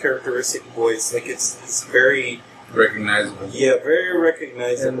characteristic voice. Like it's very Recognizable. very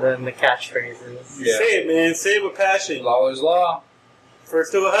recognizable. And then the catchphrases. Yeah. Say it, man. Say it with passion. Lawler's Law.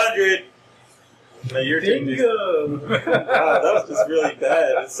 First to 100. Now you're doing this. Bingo! Wow, that was just really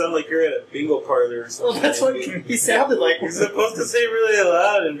bad. It sounded like you're at a bingo party or Well, something. that's what he sounded like. You're supposed to say really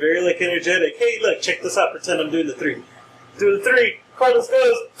loud and very energetic. Hey, look, check this out. Pretend I'm doing the 3. Do the 3. Carlos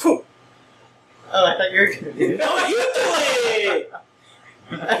goes. Phew. Oh, I thought you were going to do it. No, you do it.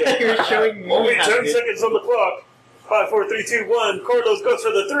 I thought you were showing me Only how to 10 do it. seconds on the clock. 5, 4, 3, 2, 1. Carlos goes for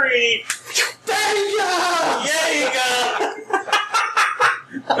the 3. There you go.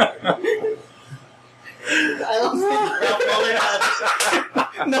 I don't think Ralph Lawler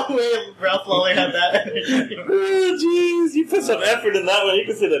had... No way Ralph Lawler had that energy. Oh, jeez. You put some effort in that one. You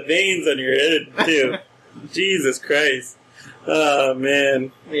can see the veins on your head, too. Jesus Christ. Oh,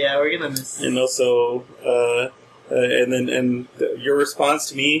 man. Yeah, we're going to miss And also, and your response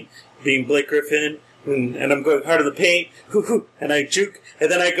to me being Blake Griffin, and I'm going hard in the paint, and I juke,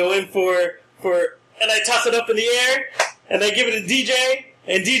 and then I go in and I toss it up in the air, and I give it to DJ,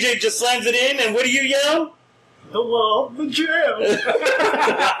 and DJ just slams it in, and what do you yell? the wall, the jam.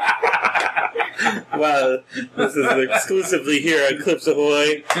 Wow, this is exclusively here on Clips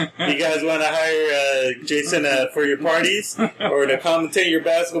Ahoy. You guys want to hire Jason for your parties or to commentate your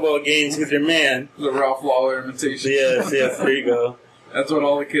basketball games with your man? The Ralph Lawler imitation. Yes, there you go. That's what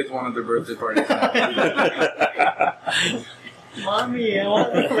all the kids want at their birthday parties. Mommy, I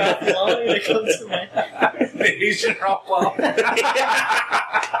want Ralph Lawler to come to my house. The Asian Ralph Lawler.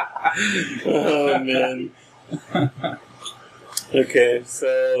 Oh, man. Okay,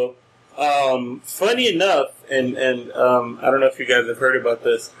 so, funny enough, and I don't know if you guys have heard about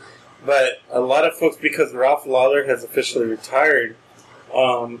this, but a lot of folks, because Ralph Lawler has officially retired,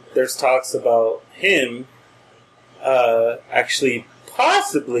 there's talks about him actually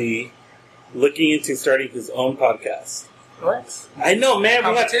possibly looking into starting his own podcast. What? I know, man.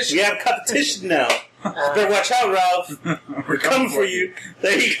 Competition. We have competition now. Better watch out, Ralph. We're coming for you.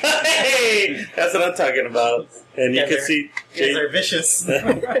 There you go. Hey, that's what I'm talking about. And you Yeah, can they're- see You guys are vicious.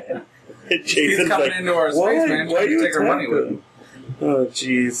 He's Jason's coming like, into our space, man. Why Trying are to you take our money with attacking? him. Oh,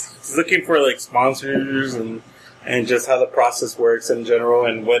 jeez. He's looking for like sponsors and just how the process works in general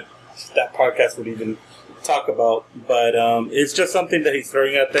and what that podcast would even talk about. But it's just something that he's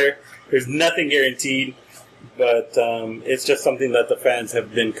throwing out there. There's nothing guaranteed. But it's just something that the fans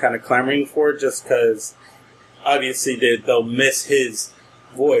have been kind of clamoring for just because obviously they'll miss his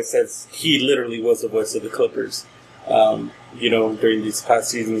voice as he literally was the voice of the Clippers, during these past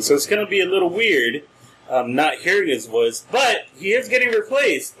seasons. So it's going to be a little weird not hearing his voice, but he is getting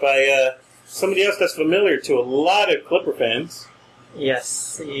replaced by somebody else that's familiar to a lot of Clipper fans.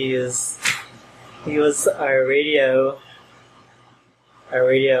 Yes, he is. He was our radio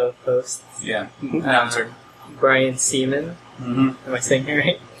host, Yeah. Announcer. Brian Seaman. Mm-hmm. Am I saying it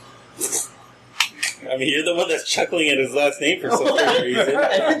right? I mean, you're the one that's chuckling at his last name for some strange reason.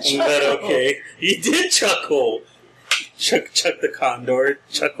 I did But chuckle. okay. You did chuckle. Chuck the Condor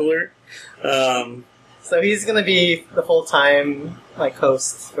chuckler. So he's going to be the full-time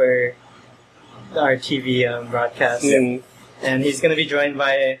host for our TV broadcast. mm. And he's going to be joined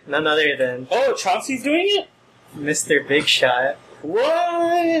by none other than Oh, Chauncey's doing it? Mr. Big Shot,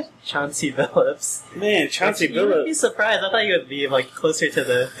 What? Chauncey Billups. Man, Chauncey You would be Billups. surprised. I thought you would be closer to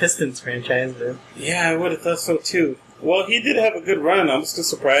the Pistons franchise, but Yeah, I would have thought so too. Well, he did have a good run. I'm still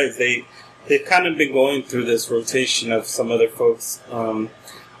surprised. They've kind of been going through this rotation of some other folks.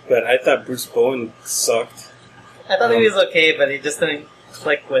 But I thought Bruce Bowen sucked. I thought he was okay, but he just didn't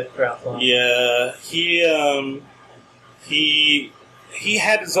click with Ralph Lauren. Yeah, he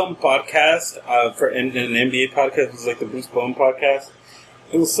had his own podcast for an NBA podcast. It was like the Bruce Bowen podcast.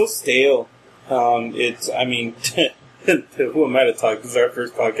 It was so stale. The Who am I to talk? This is our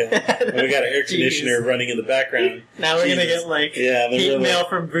first podcast. And we got an air conditioner Jeez. running in the background. Now we're gonna Jesus. get like Yeah, they're hate really- mail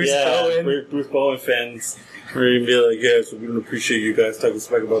from Bruce yeah, Bowen. Bruce Bowen fans. We're gonna be like, yeah, so we don't appreciate you guys talking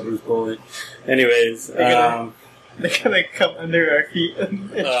smack about Bruce Bowen. Anyways, They're gonna come under our feet.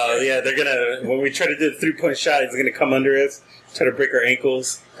 yeah, they're gonna, when we try to do the 3-point shot, he's gonna come under us, try to break our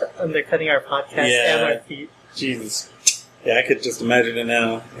ankles. Undercutting our podcast Yeah. and our feet. Jesus. Yeah, I could just imagine it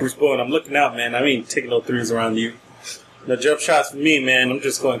now. Bruce Bowen, I'm looking out, man. I ain't taking no threes around you. No jump shots for me, man. I'm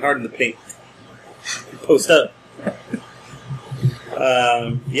just going hard in the paint. Post up.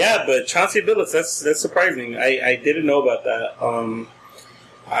 Yeah, but Chauncey Billups, that's surprising. I didn't know about that.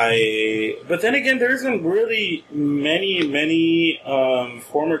 But then again, there isn't really many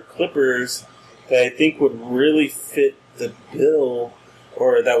former Clippers that I think would really fit the bill,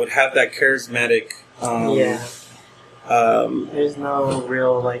 or that would have that charismatic Yeah. There's no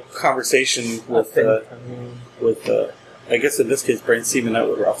real like conversation with up and coming. I guess in this case Brent Seaman, not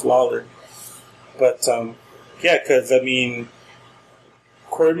with Ralph Lawler. But yeah, because I mean,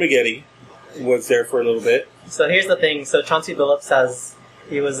 Corey Maggette was there for a little bit. So here's the thing. So Chauncey Billups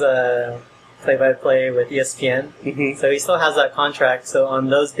he was a play-by-play with ESPN. Mm-hmm. So he still has that contract. So on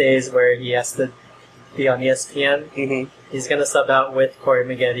those days where he has to be on ESPN, Mm-hmm. he's going to sub out with Corey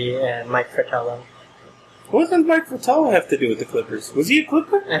Maggette and Mike Fratello. What does Mike Fratello have to do with the Clippers? Was he a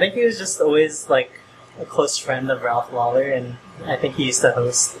Clipper? I think he was just always like a close friend of Ralph Lawler, and I think he used to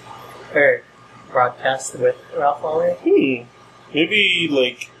host or broadcast with Ralph Lawler. Maybe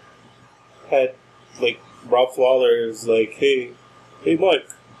had Ralph Lawler is like, hey Mike,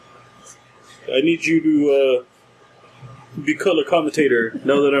 I need you to be color commentator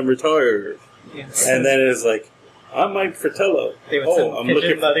now that I'm retired. Yes. And then it's like, I'm Mike Fratello. They would Oh, send I'm pigeon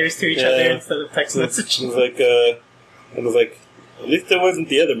looking. letters to each Yeah. other instead of text It messages. was like, at least there wasn't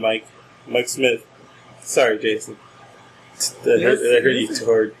the other Mike Smith. Sorry, Jason. That hurt you too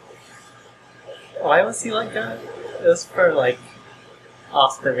hard. Why was he like that? It was for like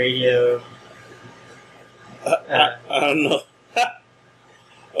off the radio. I don't know.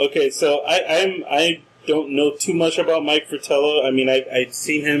 Okay, so I don't know too much about Mike Fratello. I mean, I've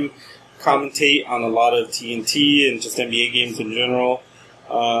seen him commentate on a lot of TNT and just NBA games in general.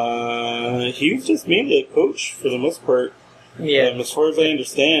 He was just mainly a coach for the most part. Yeah. As far as I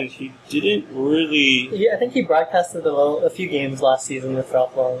understand, he didn't really. Yeah, I think he broadcasted a few games last season with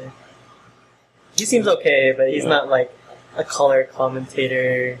Ralph Lawler. He seems okay, but he's not like a color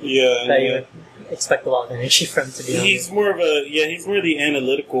commentator Yeah, that you would expect a lot of energy from, to be honest. he's more of the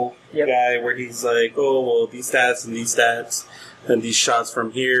analytical Yep. guy where he's like, oh well, these stats and these shots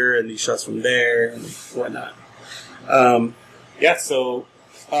from here and these shots from there and whatnot. Yeah, so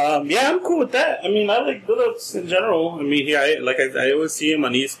yeah, I'm cool with that. I mean, I like Billups in general. I mean, I always see him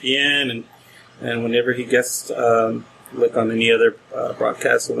on ESPN and whenever he gets like on any other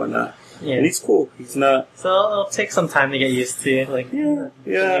broadcasts and whatnot. Yeah. And he's cool. He's not. So it'll take some time to get used to. Like,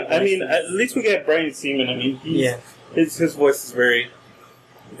 Yeah. I mean, at least we got Brian Seaman. I mean, his voice is very,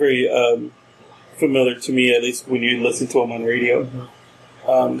 very familiar to me. At least when you listen to him on radio.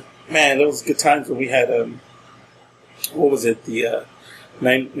 Mm-hmm. Man, those good times when we had what was it? The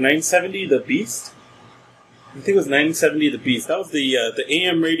 970 The Beast. I think it was 970 The Beast. That was the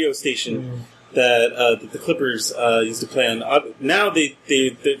AM radio station. That the Clippers used to play on. Now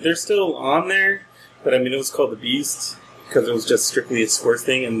they're still on there, but I mean it was called the Beast because it was just strictly a sports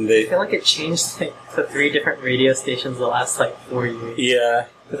thing, and I feel like it changed to 3 different radio stations the last 4 years. Yeah,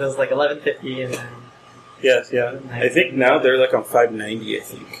 Because it was 1150 and then yeah. I think now they're on 590. I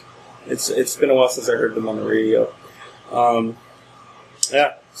think it's been a while since I heard them on the radio.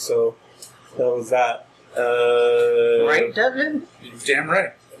 Yeah, so that was that. right, Devin? You're damn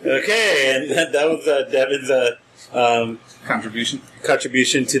right. Okay, and that was Devin's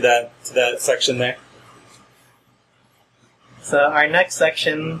contribution to that section there. So our next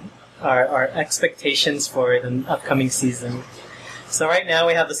section are our expectations for the upcoming season. So right now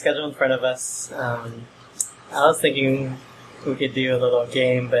we have the schedule in front of us. I was thinking we could do a little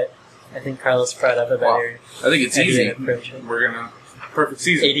game, but I think Carlos brought up a better I think it's easy. approach. We're gonna perfect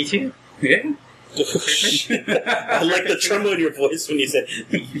season. 82? Yeah. I like the tremble in your voice when you said,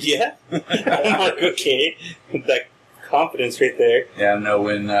 yeah. I'm like, okay. That confidence right there. Yeah, no,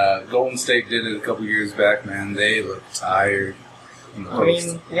 when Golden State did it a couple years back, man, they looked tired. In the I post.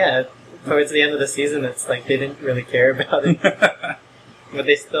 mean, yeah, towards the end of the season, it's like they didn't really care about it. But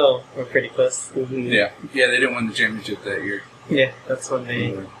they still were pretty close. yeah, they didn't win the championship that year. Yeah, that's when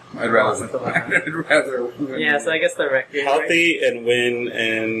they... I'd rather. Lost a lot. I'd rather. Win. Yeah, so I guess the record... Healthy and win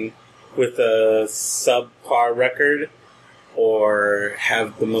and with a subpar record, or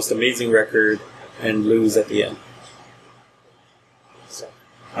have the most amazing record and lose at the end.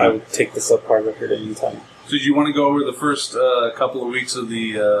 I would take the subpar record anytime. So did you want to go over the first couple of weeks of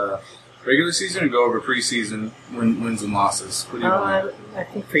the regular season or go over preseason wins and losses? What do you want? I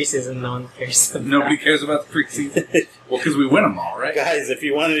think preseason, no one cares. Nobody cares about the preseason? Well, because we win them all, right? Guys, if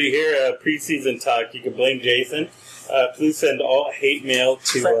you wanted to hear a preseason talk, you can blame Jason. Please send all hate mail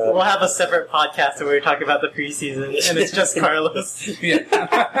to... It's like, we'll have a separate podcast where we're talking about the preseason, and it's just Carlos.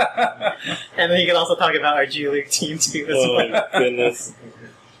 Yeah. And then you can also talk about our G League team, too, as Oh, well. my goodness.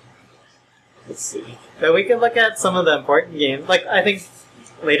 Let's see. But we could look at some of the important games. Like, I think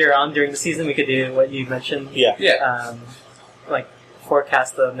later on during the season we could do what you mentioned. Yeah. Yeah. Like,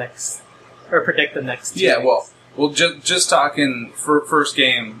 forecast the next... Or predict the next 2 Yeah, weeks. well, just talking first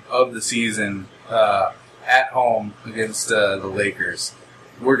game of the season at home against the Lakers,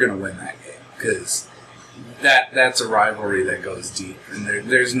 we're going to win that game because that's a rivalry that goes deep, and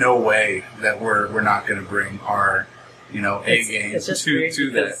there's no way that we're not going to bring our A game it's just weird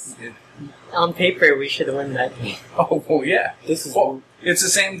to because that. on paper, we should win that game. Oh well, yeah. This is It's the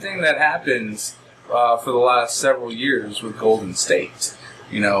same thing that happens for the last several years with Golden State.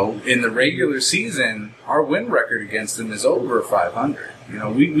 In the regular season, our win record against them is over 500.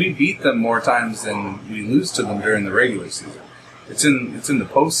 We beat them more times than we lose to them during the regular season. It's in the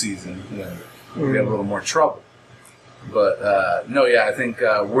postseason when we have a little more trouble. But no, yeah, I think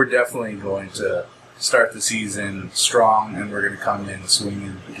we're definitely going to start the season strong, and we're going to come in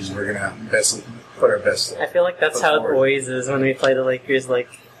swinging because we're going to put our best. I feel like that's foot how it forward. always is when we play the Lakers. Like,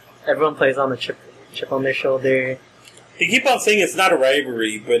 everyone plays on the chip on their shoulder. You keep on saying it's not a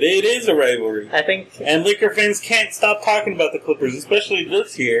rivalry, but it is a rivalry. I think And Laker fans can't stop talking about the Clippers, especially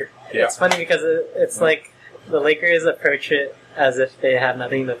this year. Yeah. it's funny because it's like the Lakers approach it as if they have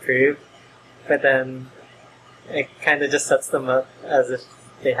nothing to prove, but then it kind of just sets them up as if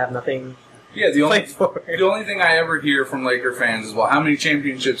they have nothing Yeah, to play for. the only thing I ever hear from Laker fans is, well, how many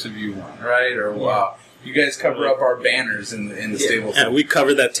championships have you won, right? Or, wow, you guys cover up our banners in the stable. And we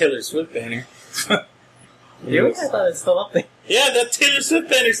covered that Taylor Swift banner. Really? I thought it's still up there. Yeah, that Taylor Swift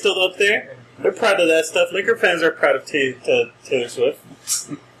banner's still up there. They're proud of that stuff. Laker fans are proud of Taylor Swift.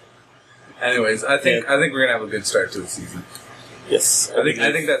 Anyways, I think we're gonna have a good start to the season. Yes. I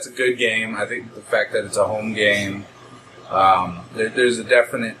think that's a good game. I think the fact that it's a home game, there's a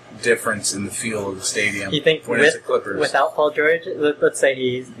definite difference in the feel of the stadium. You think when it's the Clippers? without Paul George? Let's say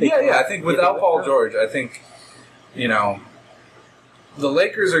he's... Yeah. I think without Paul George, I think the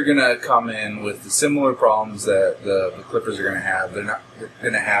Lakers are going to come in with the similar problems that the Clippers are going to have. They're not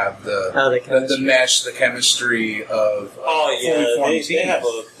going to have the chemistry. mesh, the chemistry of fully formed they have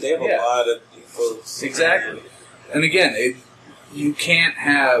teams. a lot of folks. Exactly. And again, you can't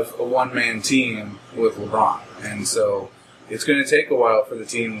have a one-man team with LeBron. And so it's going to take a while for the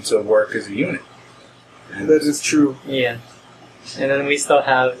team to work as a unit. And That is true. Yeah. And then we still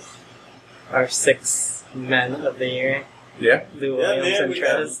have our 6 men of the year, yeah. Lou Williams and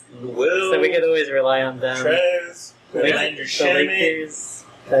Trez. Will, So we could always rely on them. Trez, The Landry Shamet. Lakers,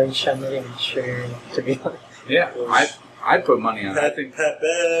 I'm not even sure, to be honest. Yeah. I'd put money on that. I think Pat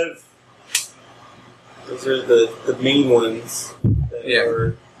Bev. Those are the main ones that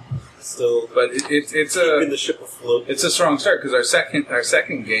are still but it's keeping the ship afloat. It's a strong start because our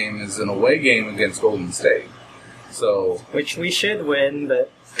second game is an away game against Golden State. So Which we should win,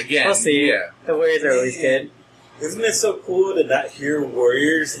 but again, we'll see. yeah, The Warriors are always good. Isn't it so cool to not hear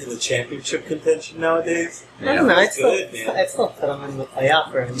Warriors in the championship contention nowadays? I don't know, I'd It's good, still, man. I'd still put them in the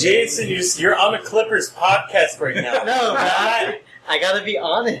playoff room. Jason, you're on the Clippers podcast right now. No, but I gotta be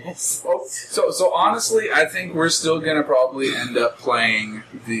honest. So honestly, I think we're still going to probably end up playing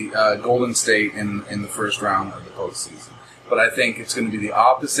the Golden State in the first round of the postseason. But I think it's going to be the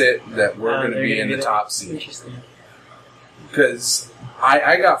opposite, that we're going to They're be gonna in the there. top seed. Interesting. Because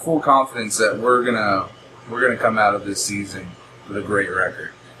I got full confidence that we're gonna come out of this season with a great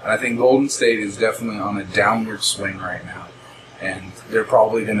record. And I think Golden State is definitely on a downward swing right now. And they're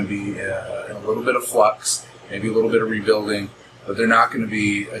probably going to be in a little bit of flux, maybe a little bit of rebuilding, but they're not going to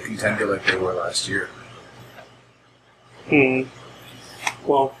be a contender like they were last year.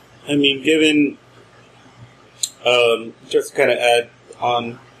 Well, I mean, given just kind of add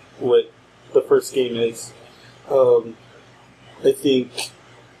on what the first game is, I think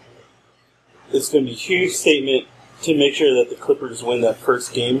it's going to be a huge statement to make sure that the Clippers win that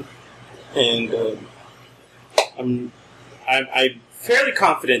first game, and I'm fairly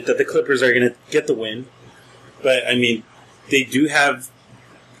confident that the Clippers are going to get the win. But I mean, they do have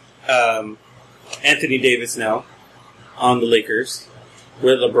Anthony Davis now on the Lakers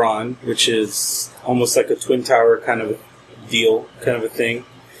with LeBron, which is almost like a twin tower kind of deal, kind of a thing.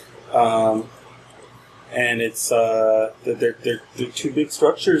 and it's they're two big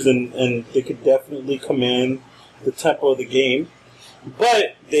structures, and they could definitely command the tempo of the game.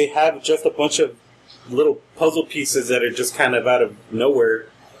 But they have just a bunch of little puzzle pieces that are just kind of out of nowhere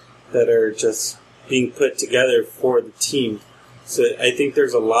that are just being put together for the team. So I think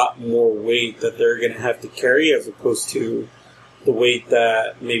there's a lot more weight that they're going to have to carry as opposed to the weight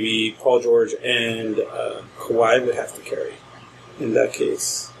that maybe Paul George and Kawhi would have to carry in that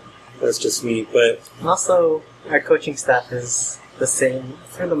case. That's just me. But And also, our coaching staff is the same,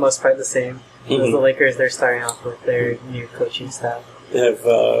 for the most part the same. As the Lakers, they're starting off with their new coaching staff. they have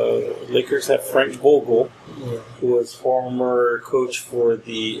Lakers have Frank Vogel, Yeah. who was former coach for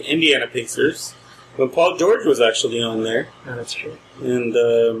the Indiana Pacers when Paul George was actually on there. No, that's true. And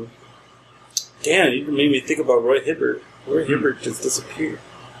damn, you made me think about Roy Hibbert. Roy Hibbert just disappeared.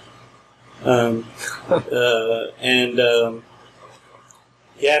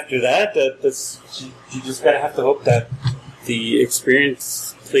 Yeah, after that, you just gotta have to hope that the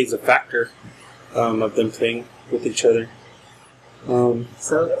experience plays a factor of them playing with each other.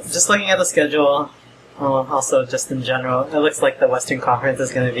 So, just looking at the schedule, also just in general, it looks like the Western Conference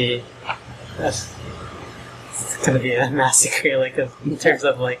is going to be a massacre, like in terms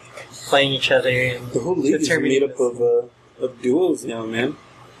of like playing each other and The whole league is made up of duos now, man.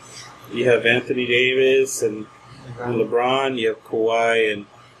 You have Anthony Davis and LeBron. You have Kawhi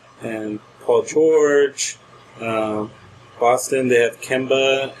and Paul George. Boston, they have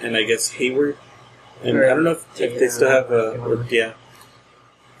Kemba and I guess Hayward. And I don't know if they still have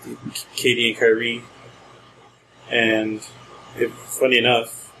Katie and Kyrie. And funny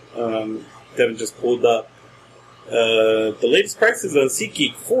enough, Devin just pulled up the latest prices on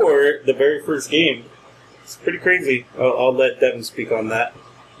SeatGeek for the very first game. It's pretty crazy. I'll let Devin speak on that.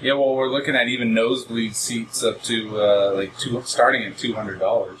 Yeah, well, we're looking at even nosebleed seats up to starting at $200.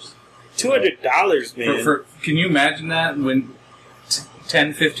 $200, man. Can you imagine that when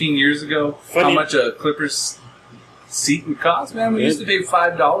 10, 15 years ago, how much a Clippers seat would cost? Man, we used to pay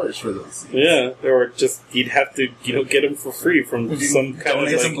 $5 for those seats. Yeah, or just you'd have to get them for free from some kind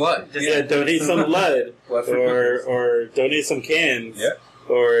Donate of some blood. Yeah, donate some blood, or donate some cans. Yeah.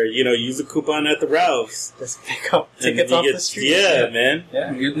 Or use a coupon at the Ralph's. Just pick up And tickets you off get- the street. Yeah, man.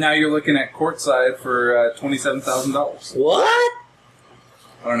 Yeah, now you're looking at courtside for $27,000. What?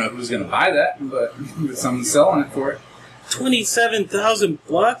 I don't know who's going to buy that, but someone's selling it for it.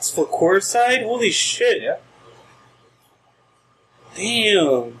 $27,000 for courtside? Holy shit! Yeah.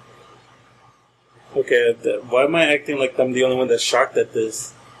 Damn. Okay, why am I acting like I'm the only one that's shocked at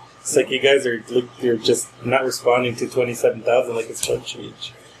this? It's like you guys you're just not responding to 27,000 like it's chump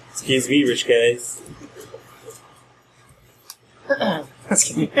change. Excuse me, rich guys.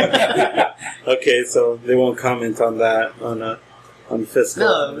 Okay, so they won't comment on that on fiscal.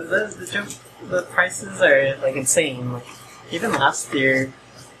 No, the prices are like insane. Like even last year,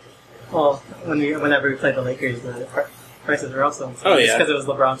 well, whenever we played the Lakers, the prices were also insane. Oh, yeah. Just because it was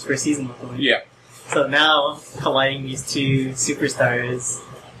LeBron's first season with the Lakers. Yeah. So now colliding these two superstars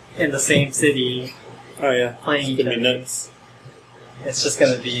in the same city, Oh yeah, playing it's each gonna be other. nuts. It's just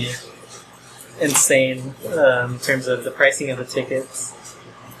going to be insane in terms of the pricing of the tickets.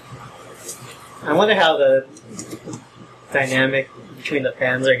 I wonder how the dynamic between the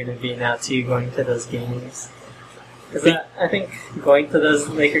fans are going to be now too, going to those games. Because I think going to those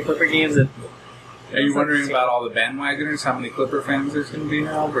Laker Clipper games, Are you wondering about all the bandwagoners? How many Clipper fans there's going to be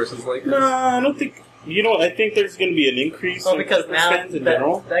now versus Lakers? No, I don't think. I think there's going to be an increase well, in because Clippers now fans in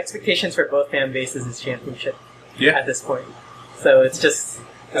general. the expectations for both fan bases is championship Yeah. at this point. So it's just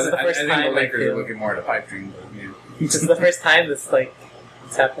this is the I first think time the Lakers I feel, are looking more at a pipe dream, but yeah. this is the first time it's like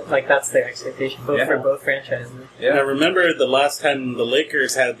it's happened. Like that's their expectation, both Yeah. for both franchises. Yeah. Now remember the last time the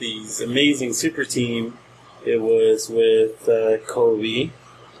Lakers had these amazing super team, it was with Kobe,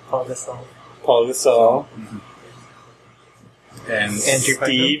 Paul Gasol. Paul Gasol, And Andrew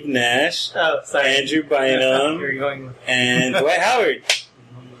Steve Nash, Oh, sorry. Andrew You Bynum, were going with and Dwight Howard.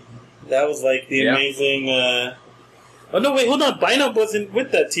 That was like the Yeah. amazing... Oh no, wait, hold on. Bynum wasn't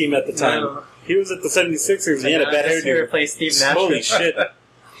with that team at the time. No. He was at the 76ers. He had a bad He hairdo. replaced Steve Nash. Holy with, shit.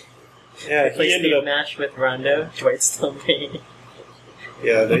 Yeah, he replaced ended Steve up... Nash with Rondo. Dwight still paying.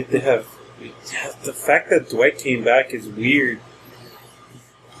 Yeah, they have... Yeah, the fact that Dwight came back is weird.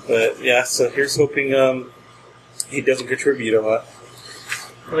 But yeah, so here's hoping he doesn't contribute a lot.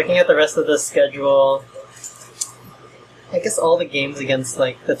 Looking at the rest of the schedule, I guess all the games against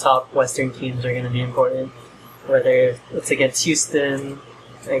like the top Western teams are going to be important. Whether it's against Houston,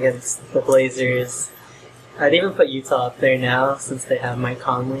 against the Blazers. I'd even put Utah up there now since they have Mike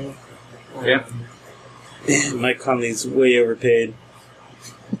Conley. Yeah. Mike Conley's way overpaid.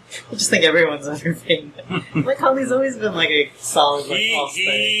 I just think everyone's underpaying him. Mike Conley's always been like a solid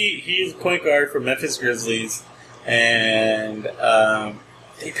all-star. He's point guard for Memphis Grizzlies, and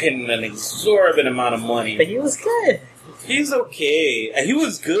they paid him an exorbitant amount of money. But he was good. He's okay. He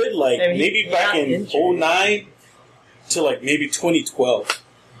was good, maybe back in 2009 to maybe 2012,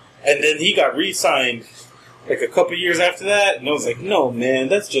 and then he got re-signed a couple years after that, and I was like, no, man,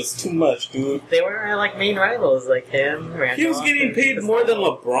 that's just too much, dude. They were main rivals, like him, Randolph. He was getting paid more than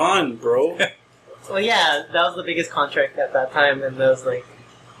LeBron, bro. Well, yeah, that was the biggest contract at that time, and those what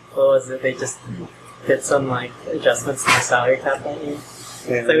was it? They just did some adjustments to the salary cap that year.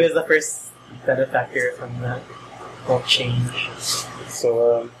 Yeah. So he was the first benefactor from that whole change.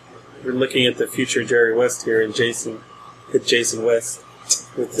 So we're looking at the future Jerry West here, and Jason West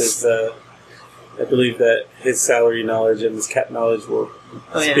with his. I believe that his salary knowledge and his cap knowledge will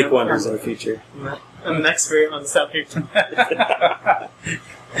speak wonders in the future. I'm an expert on salary cap.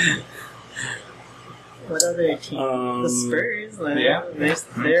 What other team? The Spurs.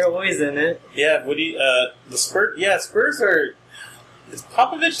 They're always in it. Yeah. What do you? The Spurs. Yeah, Spurs are. Is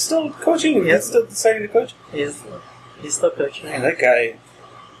Popovich still coaching? Yep. He's still deciding to coach. He's still coaching. Man, that guy.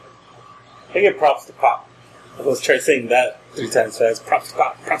 I give props to Pop. I was trying saying that 3 times fast. Props to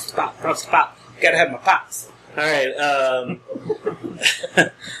Pop. Props to Pop. Props to Pop. Gotta have my pops. All right.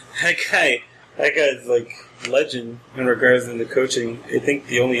 That guy's legend in regards to the coaching. I think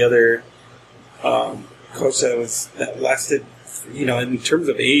the only other coach that lasted, in terms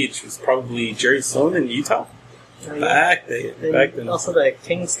of age, was probably Jerry Sloan in Utah. Back then. Also, the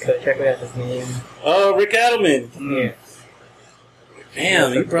Kings coach, I forgot his name. Oh, Rick Adelman. Yeah.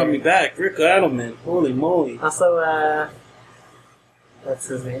 Damn, he brought me back. Rick Adelman. Holy moly. Also, what's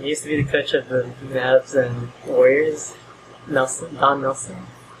his name? He used to be the coach of the Mavs and Warriors. Don Nelson.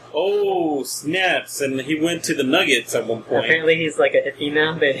 Oh, snaps. And he went to the Nuggets at one point. Apparently he's a hippie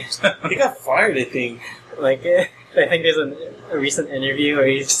now, but... He got fired, I think. I think there's a recent interview where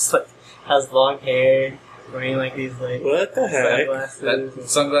he's just, has long hair, wearing, these, what the heck? sunglasses.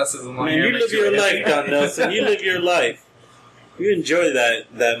 Sunglasses and long Man, hair. you live your life, Don Nelson. You live your life. You enjoy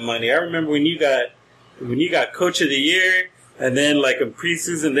that money. I remember when you got Coach of the Year, and then in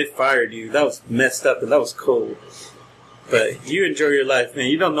preseason they fired you. That was messed up and that was cold. But you enjoy your life, man.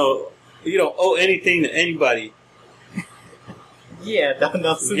 You don't owe anything to anybody. Yeah, Don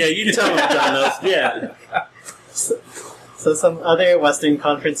Nelson. Yeah, you tell him, Don Nelson. Yeah. So some other Western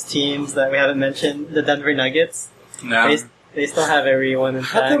Conference teams that we haven't mentioned, the Denver Nuggets. No. They still have everyone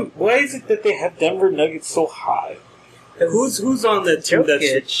intact. Why is it that they have Denver Nuggets so high? Who's on that team?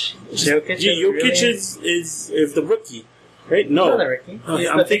 Jokic is the rookie, right? No, not the rookie.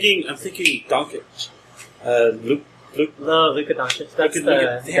 I'm thinking Doncic. Luka Doncic. That's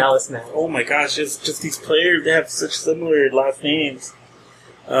the Dallas Mavericks. Oh my gosh, it's just these players. They have such similar last names.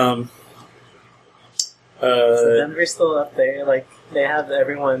 So Denver's still up there. They have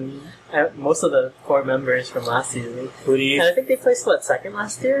everyone, most of the core members from last season. And I think they placed second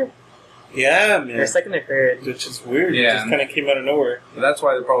last year. Yeah, man. Or second or third. Which is weird. Yeah. It just kind of came out of nowhere. But that's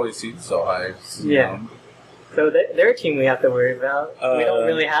why they're probably seated so high. Yeah. So they're a team we have to worry about. We don't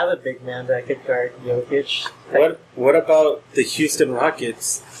really have a big man that could guard Jokic. What about the Houston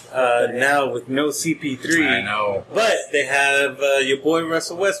Rockets? Now with no CP3. I know. But they have your boy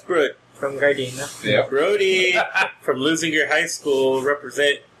Russell Westbrook. From Gardena. Yep. Brody from Lusinger High School.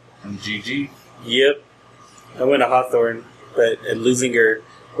 Represent. From GG. Yep. I went to Hawthorne, but at Lusinger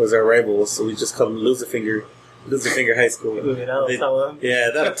was our rival, so we just called him Loserfinger High School. Ooh, that'll tell them. Yeah,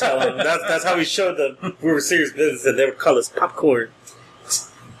 that'll tell them. That's how we showed them we were serious business, and they would call us Popcorn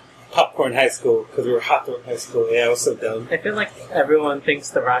High School, because we were Hawthorne High School. Yeah, I was so dumb. I feel like everyone thinks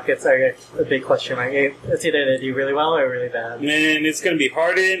the Rockets are a big question mark. It's either they do really well or really bad. Man, it's going to be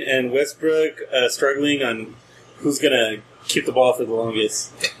Harden and Westbrook struggling on who's going to keep the ball for the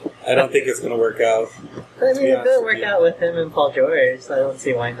longest. I don't think it's going to work out. I mean, it will work out with him and Paul George, so I don't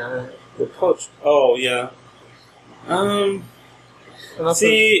see why not. The coach. Oh, yeah.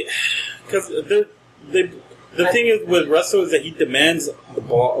 See, because the thing is with Russell is that he demands the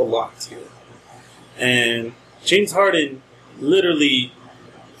ball a lot too, and James Harden literally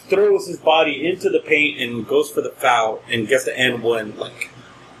throws his body into the paint and goes for the foul and gets the and one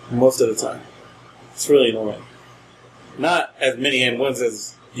most of the time. It's really annoying. Not as many and ones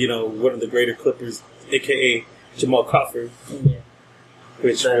as one of the greater Clippers, aka Jamal Crawford. Yeah.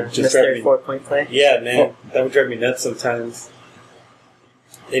 Which the would just drive me 4-point play. Yeah, man, that would drive me nuts sometimes.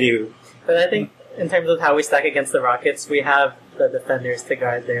 Anywho, but I think in terms of how we stack against the Rockets, we have the defenders to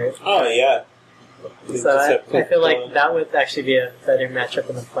guard there. Oh yeah. So I feel like that would actually be a better matchup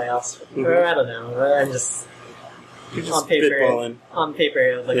in the playoffs. Mm-hmm. Or I don't know. I'm just You're just on paper, spitballing.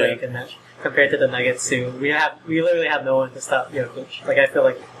 it would look Yeah. like a good match compared to the Nuggets, who we literally have no one to stop Jokic. Like I feel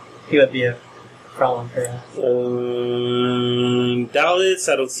like he would be a problem for us. Dallas,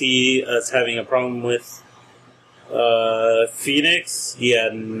 I don't see us having a problem with. Phoenix, yeah,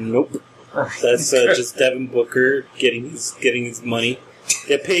 nope. That's just Devin Booker getting his money.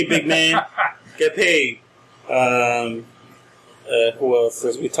 Get paid, big man. Get paid. Who else?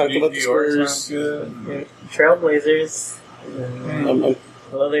 We talked about the Spurs. Trailblazers. Um,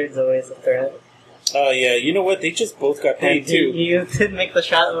 Lillard's always a threat. Oh yeah, you know what? They just both got paid And too. he did make the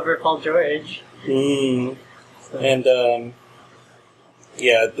shot over Paul George. Mm. So. And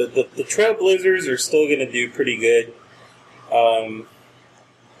yeah, the Trailblazers are still going to do pretty good.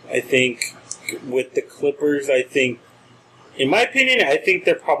 I think with the Clippers, in my opinion, I think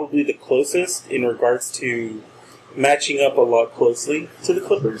they're probably the closest in regards to matching up a lot closely to the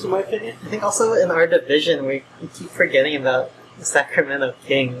Clippers, in my opinion. I think also in our division, we keep forgetting about the Sacramento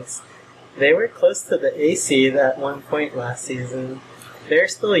Kings. They were close to the A seed at one point last season. They're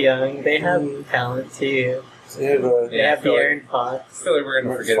still young. They have talent too. They have They have De'Aaron Fox. I feel like we're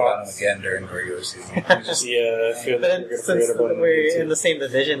going to forget about him again during the regular season. We just- yeah, I feel But like then, we're going to since forget about them. we're in the same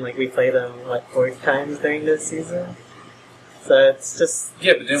division, like we played them 4 times during this season. So it's just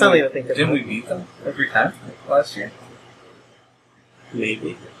yeah, but something to think about. didn't we beat them every time last year?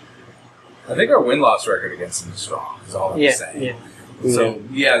 Maybe. I think our win-loss record against them is strong, is all I'm saying. yeah. So,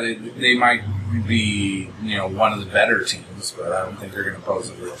 yeah, they might be, one of the better teams, but I don't think they're going to pose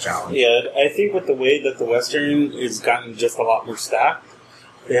a real challenge. Yeah, I think with the way that the Western is gotten just a lot more stacked,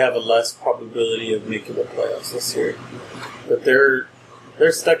 they have a less probability of making the playoffs this year. But they're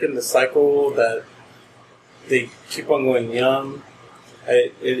stuck in the cycle that they keep on going young.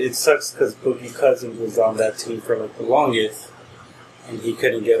 It sucks because Boogie Cousins was on that team for the longest, and he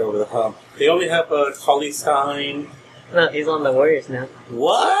couldn't get over the hump. They only have Cauley Stein. No, he's on the Warriors now.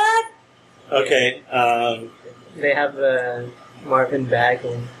 What? Okay. They have Marvin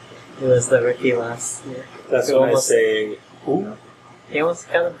Bagley, who was the rookie last year. That's Who when I almost- say, ooh. He was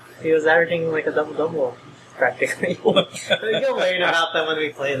averaging a double-double, practically. You'll learn about them when we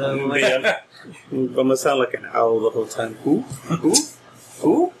play them. I'm gonna sound like an owl the whole time. Who?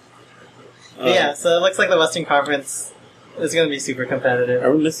 Yeah, so it looks like the Western Conference is going to be super competitive.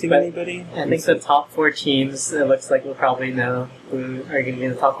 Are we missing But anybody? I think the top 4 teams, it looks like we'll probably know who are going to be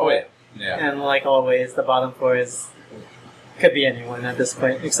in the top 4. Oh, yeah. Yeah. And like always, the bottom 4 could be anyone at this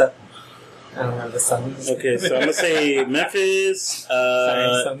point, except, I don't know, the Suns. Okay, so I'm gonna say Memphis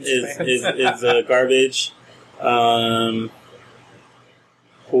Sorry, Suns fans. is garbage.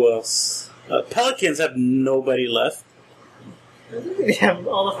 Who else? Pelicans have nobody left. We have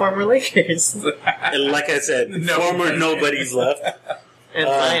all the former Lakers. And like I said, former nobody's left. And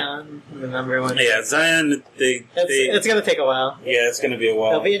Zion, the number 1. Yeah, Zion. It's going to take a while. Yeah, it's gonna be a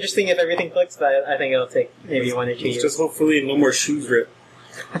while. It'll be interesting if everything clicks, but I think it'll take maybe 1 or 2 years. Just hopefully no more shoes rip.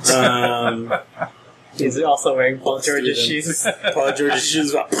 He's also wearing Paul George's Students. shoes. Paul George's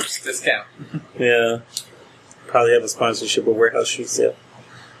shoes. Discount. Yeah, probably have a sponsorship of Warehouse Shoe Sale.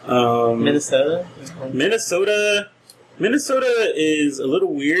 Minnesota? Minnesota is a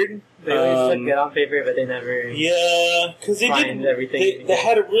little weird. They always look good on paper, but they never... Yeah, because they Find did. everything. They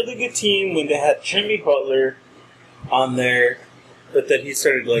had a really good team when they had Jimmy Butler on there, but then he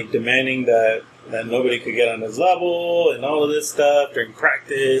started demanding that nobody could get on his level and all of this stuff during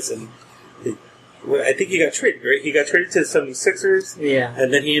practice, and I think he got traded, right? He got traded to the 76ers, Yeah.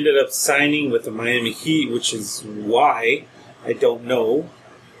 and then he ended up signing with the Miami Heat, which is why I don't know.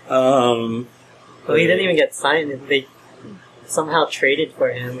 Well, he didn't even get signed. They somehow traded for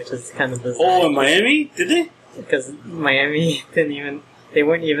him, which is kind of bizarre. Oh, in Miami? Did they? Because Miami they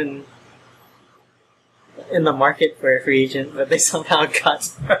weren't even in the market for a free agent, but they somehow got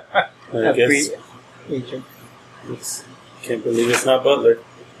I a guess. free agent. Can't believe it's not Butler.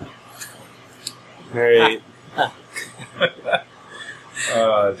 Alright.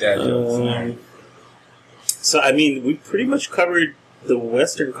 Dad jokes. So, I mean, we pretty much covered the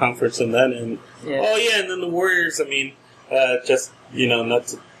Western Conference in that end. Yeah. Oh, yeah, and then the Warriors, I mean, just, not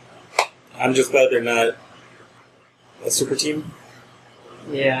to, I'm just glad they're not a super team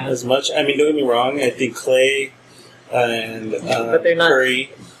Yeah. as much. I mean, don't get me wrong, I think Clay and But they're not-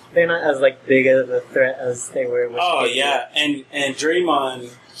 Curry. They're not as big of a threat as they were with Oh, KD. yeah, and Draymond,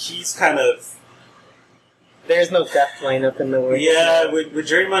 he's kind of, There's no depth lineup in the Warriors. yeah, with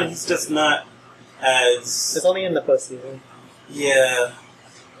Draymond, he's just not as, It's only in the postseason. yeah.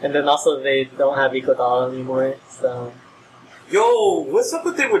 And then also they don't have Iguodala anymore, so... Yo, what's up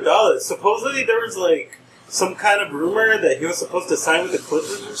with Iguodala? Supposedly there was some kind of rumor that he was supposed to sign with the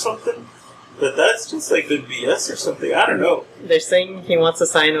Clippers or something. But that's just like the BS or something. I don't know. They're saying he wants to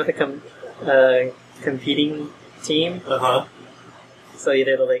sign with a competing team, Uh-huh. so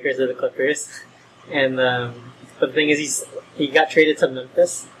either the Lakers or the Clippers. And but the thing is, he got traded to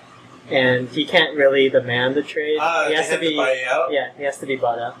Memphis, and he can't really demand the trade. He has to be buy out? Yeah, he has to be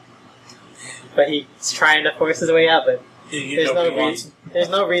bought out. But he's trying to force his way out. But there's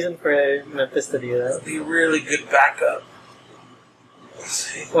no reason for Memphis to do that. Be a really good backup.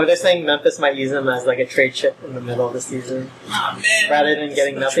 Well, they're saying Memphis might use him as like a trade chip in the middle of the season, rather than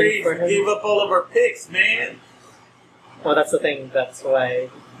getting nothing for him. Gave up all of our picks, man. Well, that's the thing. That's why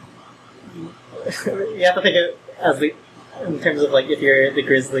you have to think of it as in terms of like if you're the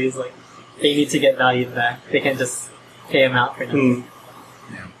Grizzlies, like they need to get value back. They can't just pay him out for nothing.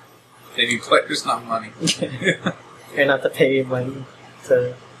 Yeah. They need players, not money. They're not to pay money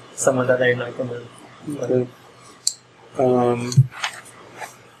to someone that they're not going to.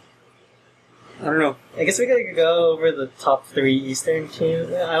 I don't know. I guess we could go over the top 3 Eastern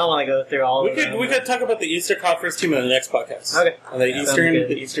teams. I don't want to go through all of them. We could talk about the Eastern Conference team in the next podcast. Okay. The Eastern good.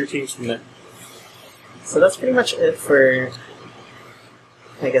 the Eastern teams from there. So that's pretty much it for,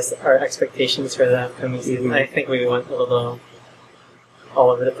 I guess, our expectations for the upcoming season. I think we went a little all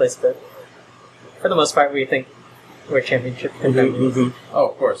over the place, but for the most part, we think we're championship contenders. Oh,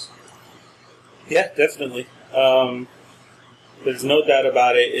 of course. Yeah, definitely. There's no doubt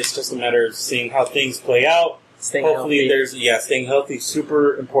about it. It's just a matter of seeing how things play out. Hopefully, healthy. Staying healthy,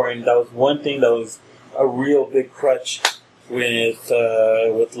 super important. That was one thing that was a real big crutch with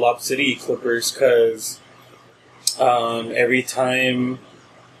Lob City Clippers, because every time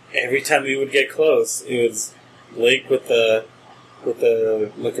we would get close, it was Blake with a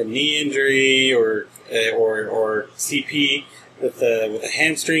knee injury or CP with a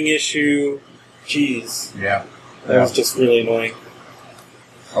hamstring issue. Jeez. Yeah. That was just really annoying.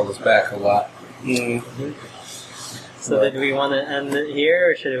 Held us back a lot. Mm-hmm. So did we want to end it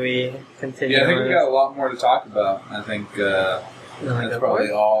here, or should we continue? Yeah, I think on? we got a lot more to talk about. I think that's probably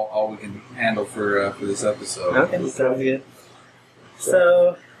all we can handle for this episode. Okay, sounds good.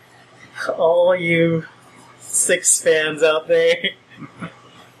 So, all you 6 fans out there,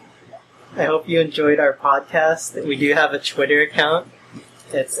 I hope you enjoyed our podcast. We do have a Twitter account.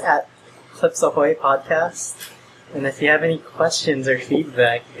 It's at Clips Ahoy Podcast. And if you have any questions or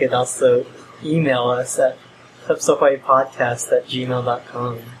feedback, you could also email us at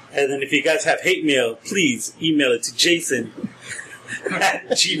clipsahoypodcast@gmail.com. And then if you guys have hate mail, please email it to Jason at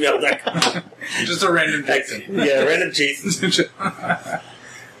gmail.com. Just a random Jason. Yeah, random Jason.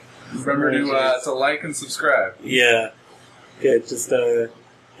 Remember to like and subscribe. Yeah. Yeah, just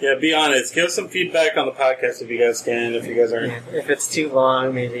be honest. Give us some feedback on the podcast if you guys can. If you guys aren't, If it's too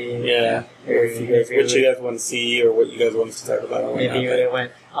long, maybe. yeah. Or if you guys, what you guys want to see, or what you guys want us to talk about. or Maybe whatnot. it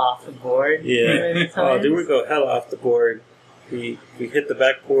went off the board. Yeah. Many Oh, times. dude, we go hell off the board. We hit the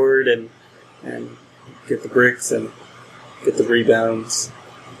backboard and get the bricks and get the rebounds.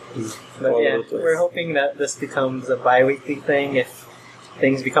 But all yeah, over the place. we're hoping that this becomes a bi-weekly thing. If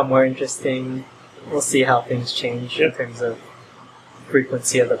things become more interesting, we'll see how things change in Yep. terms of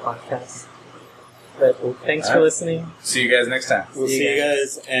frequency of the podcast. But thanks for Alright. listening. See you guys next time. We'll see you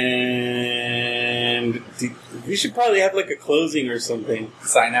guys, and we should probably have like a closing or something.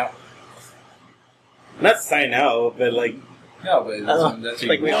 Sign out. Not sign out, but like No, but that's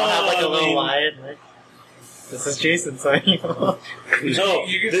Like we all have like a No, I little mean- line. Like, this is Jason signing off. no.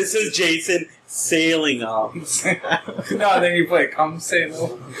 This is Jason sailing off. No, then you play Come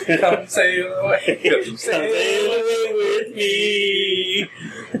Sail Away. Come Sail Away. Come Sail away with me.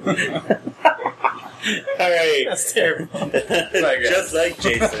 All right. That's terrible. Just like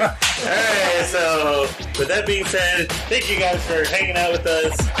Jason. Alright, so with that being said, thank you guys for hanging out with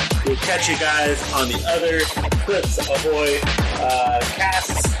us. We'll catch you guys on the other Clips Ahoy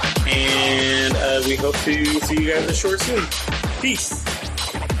casts, and we hope to see you guys in short soon. Peace.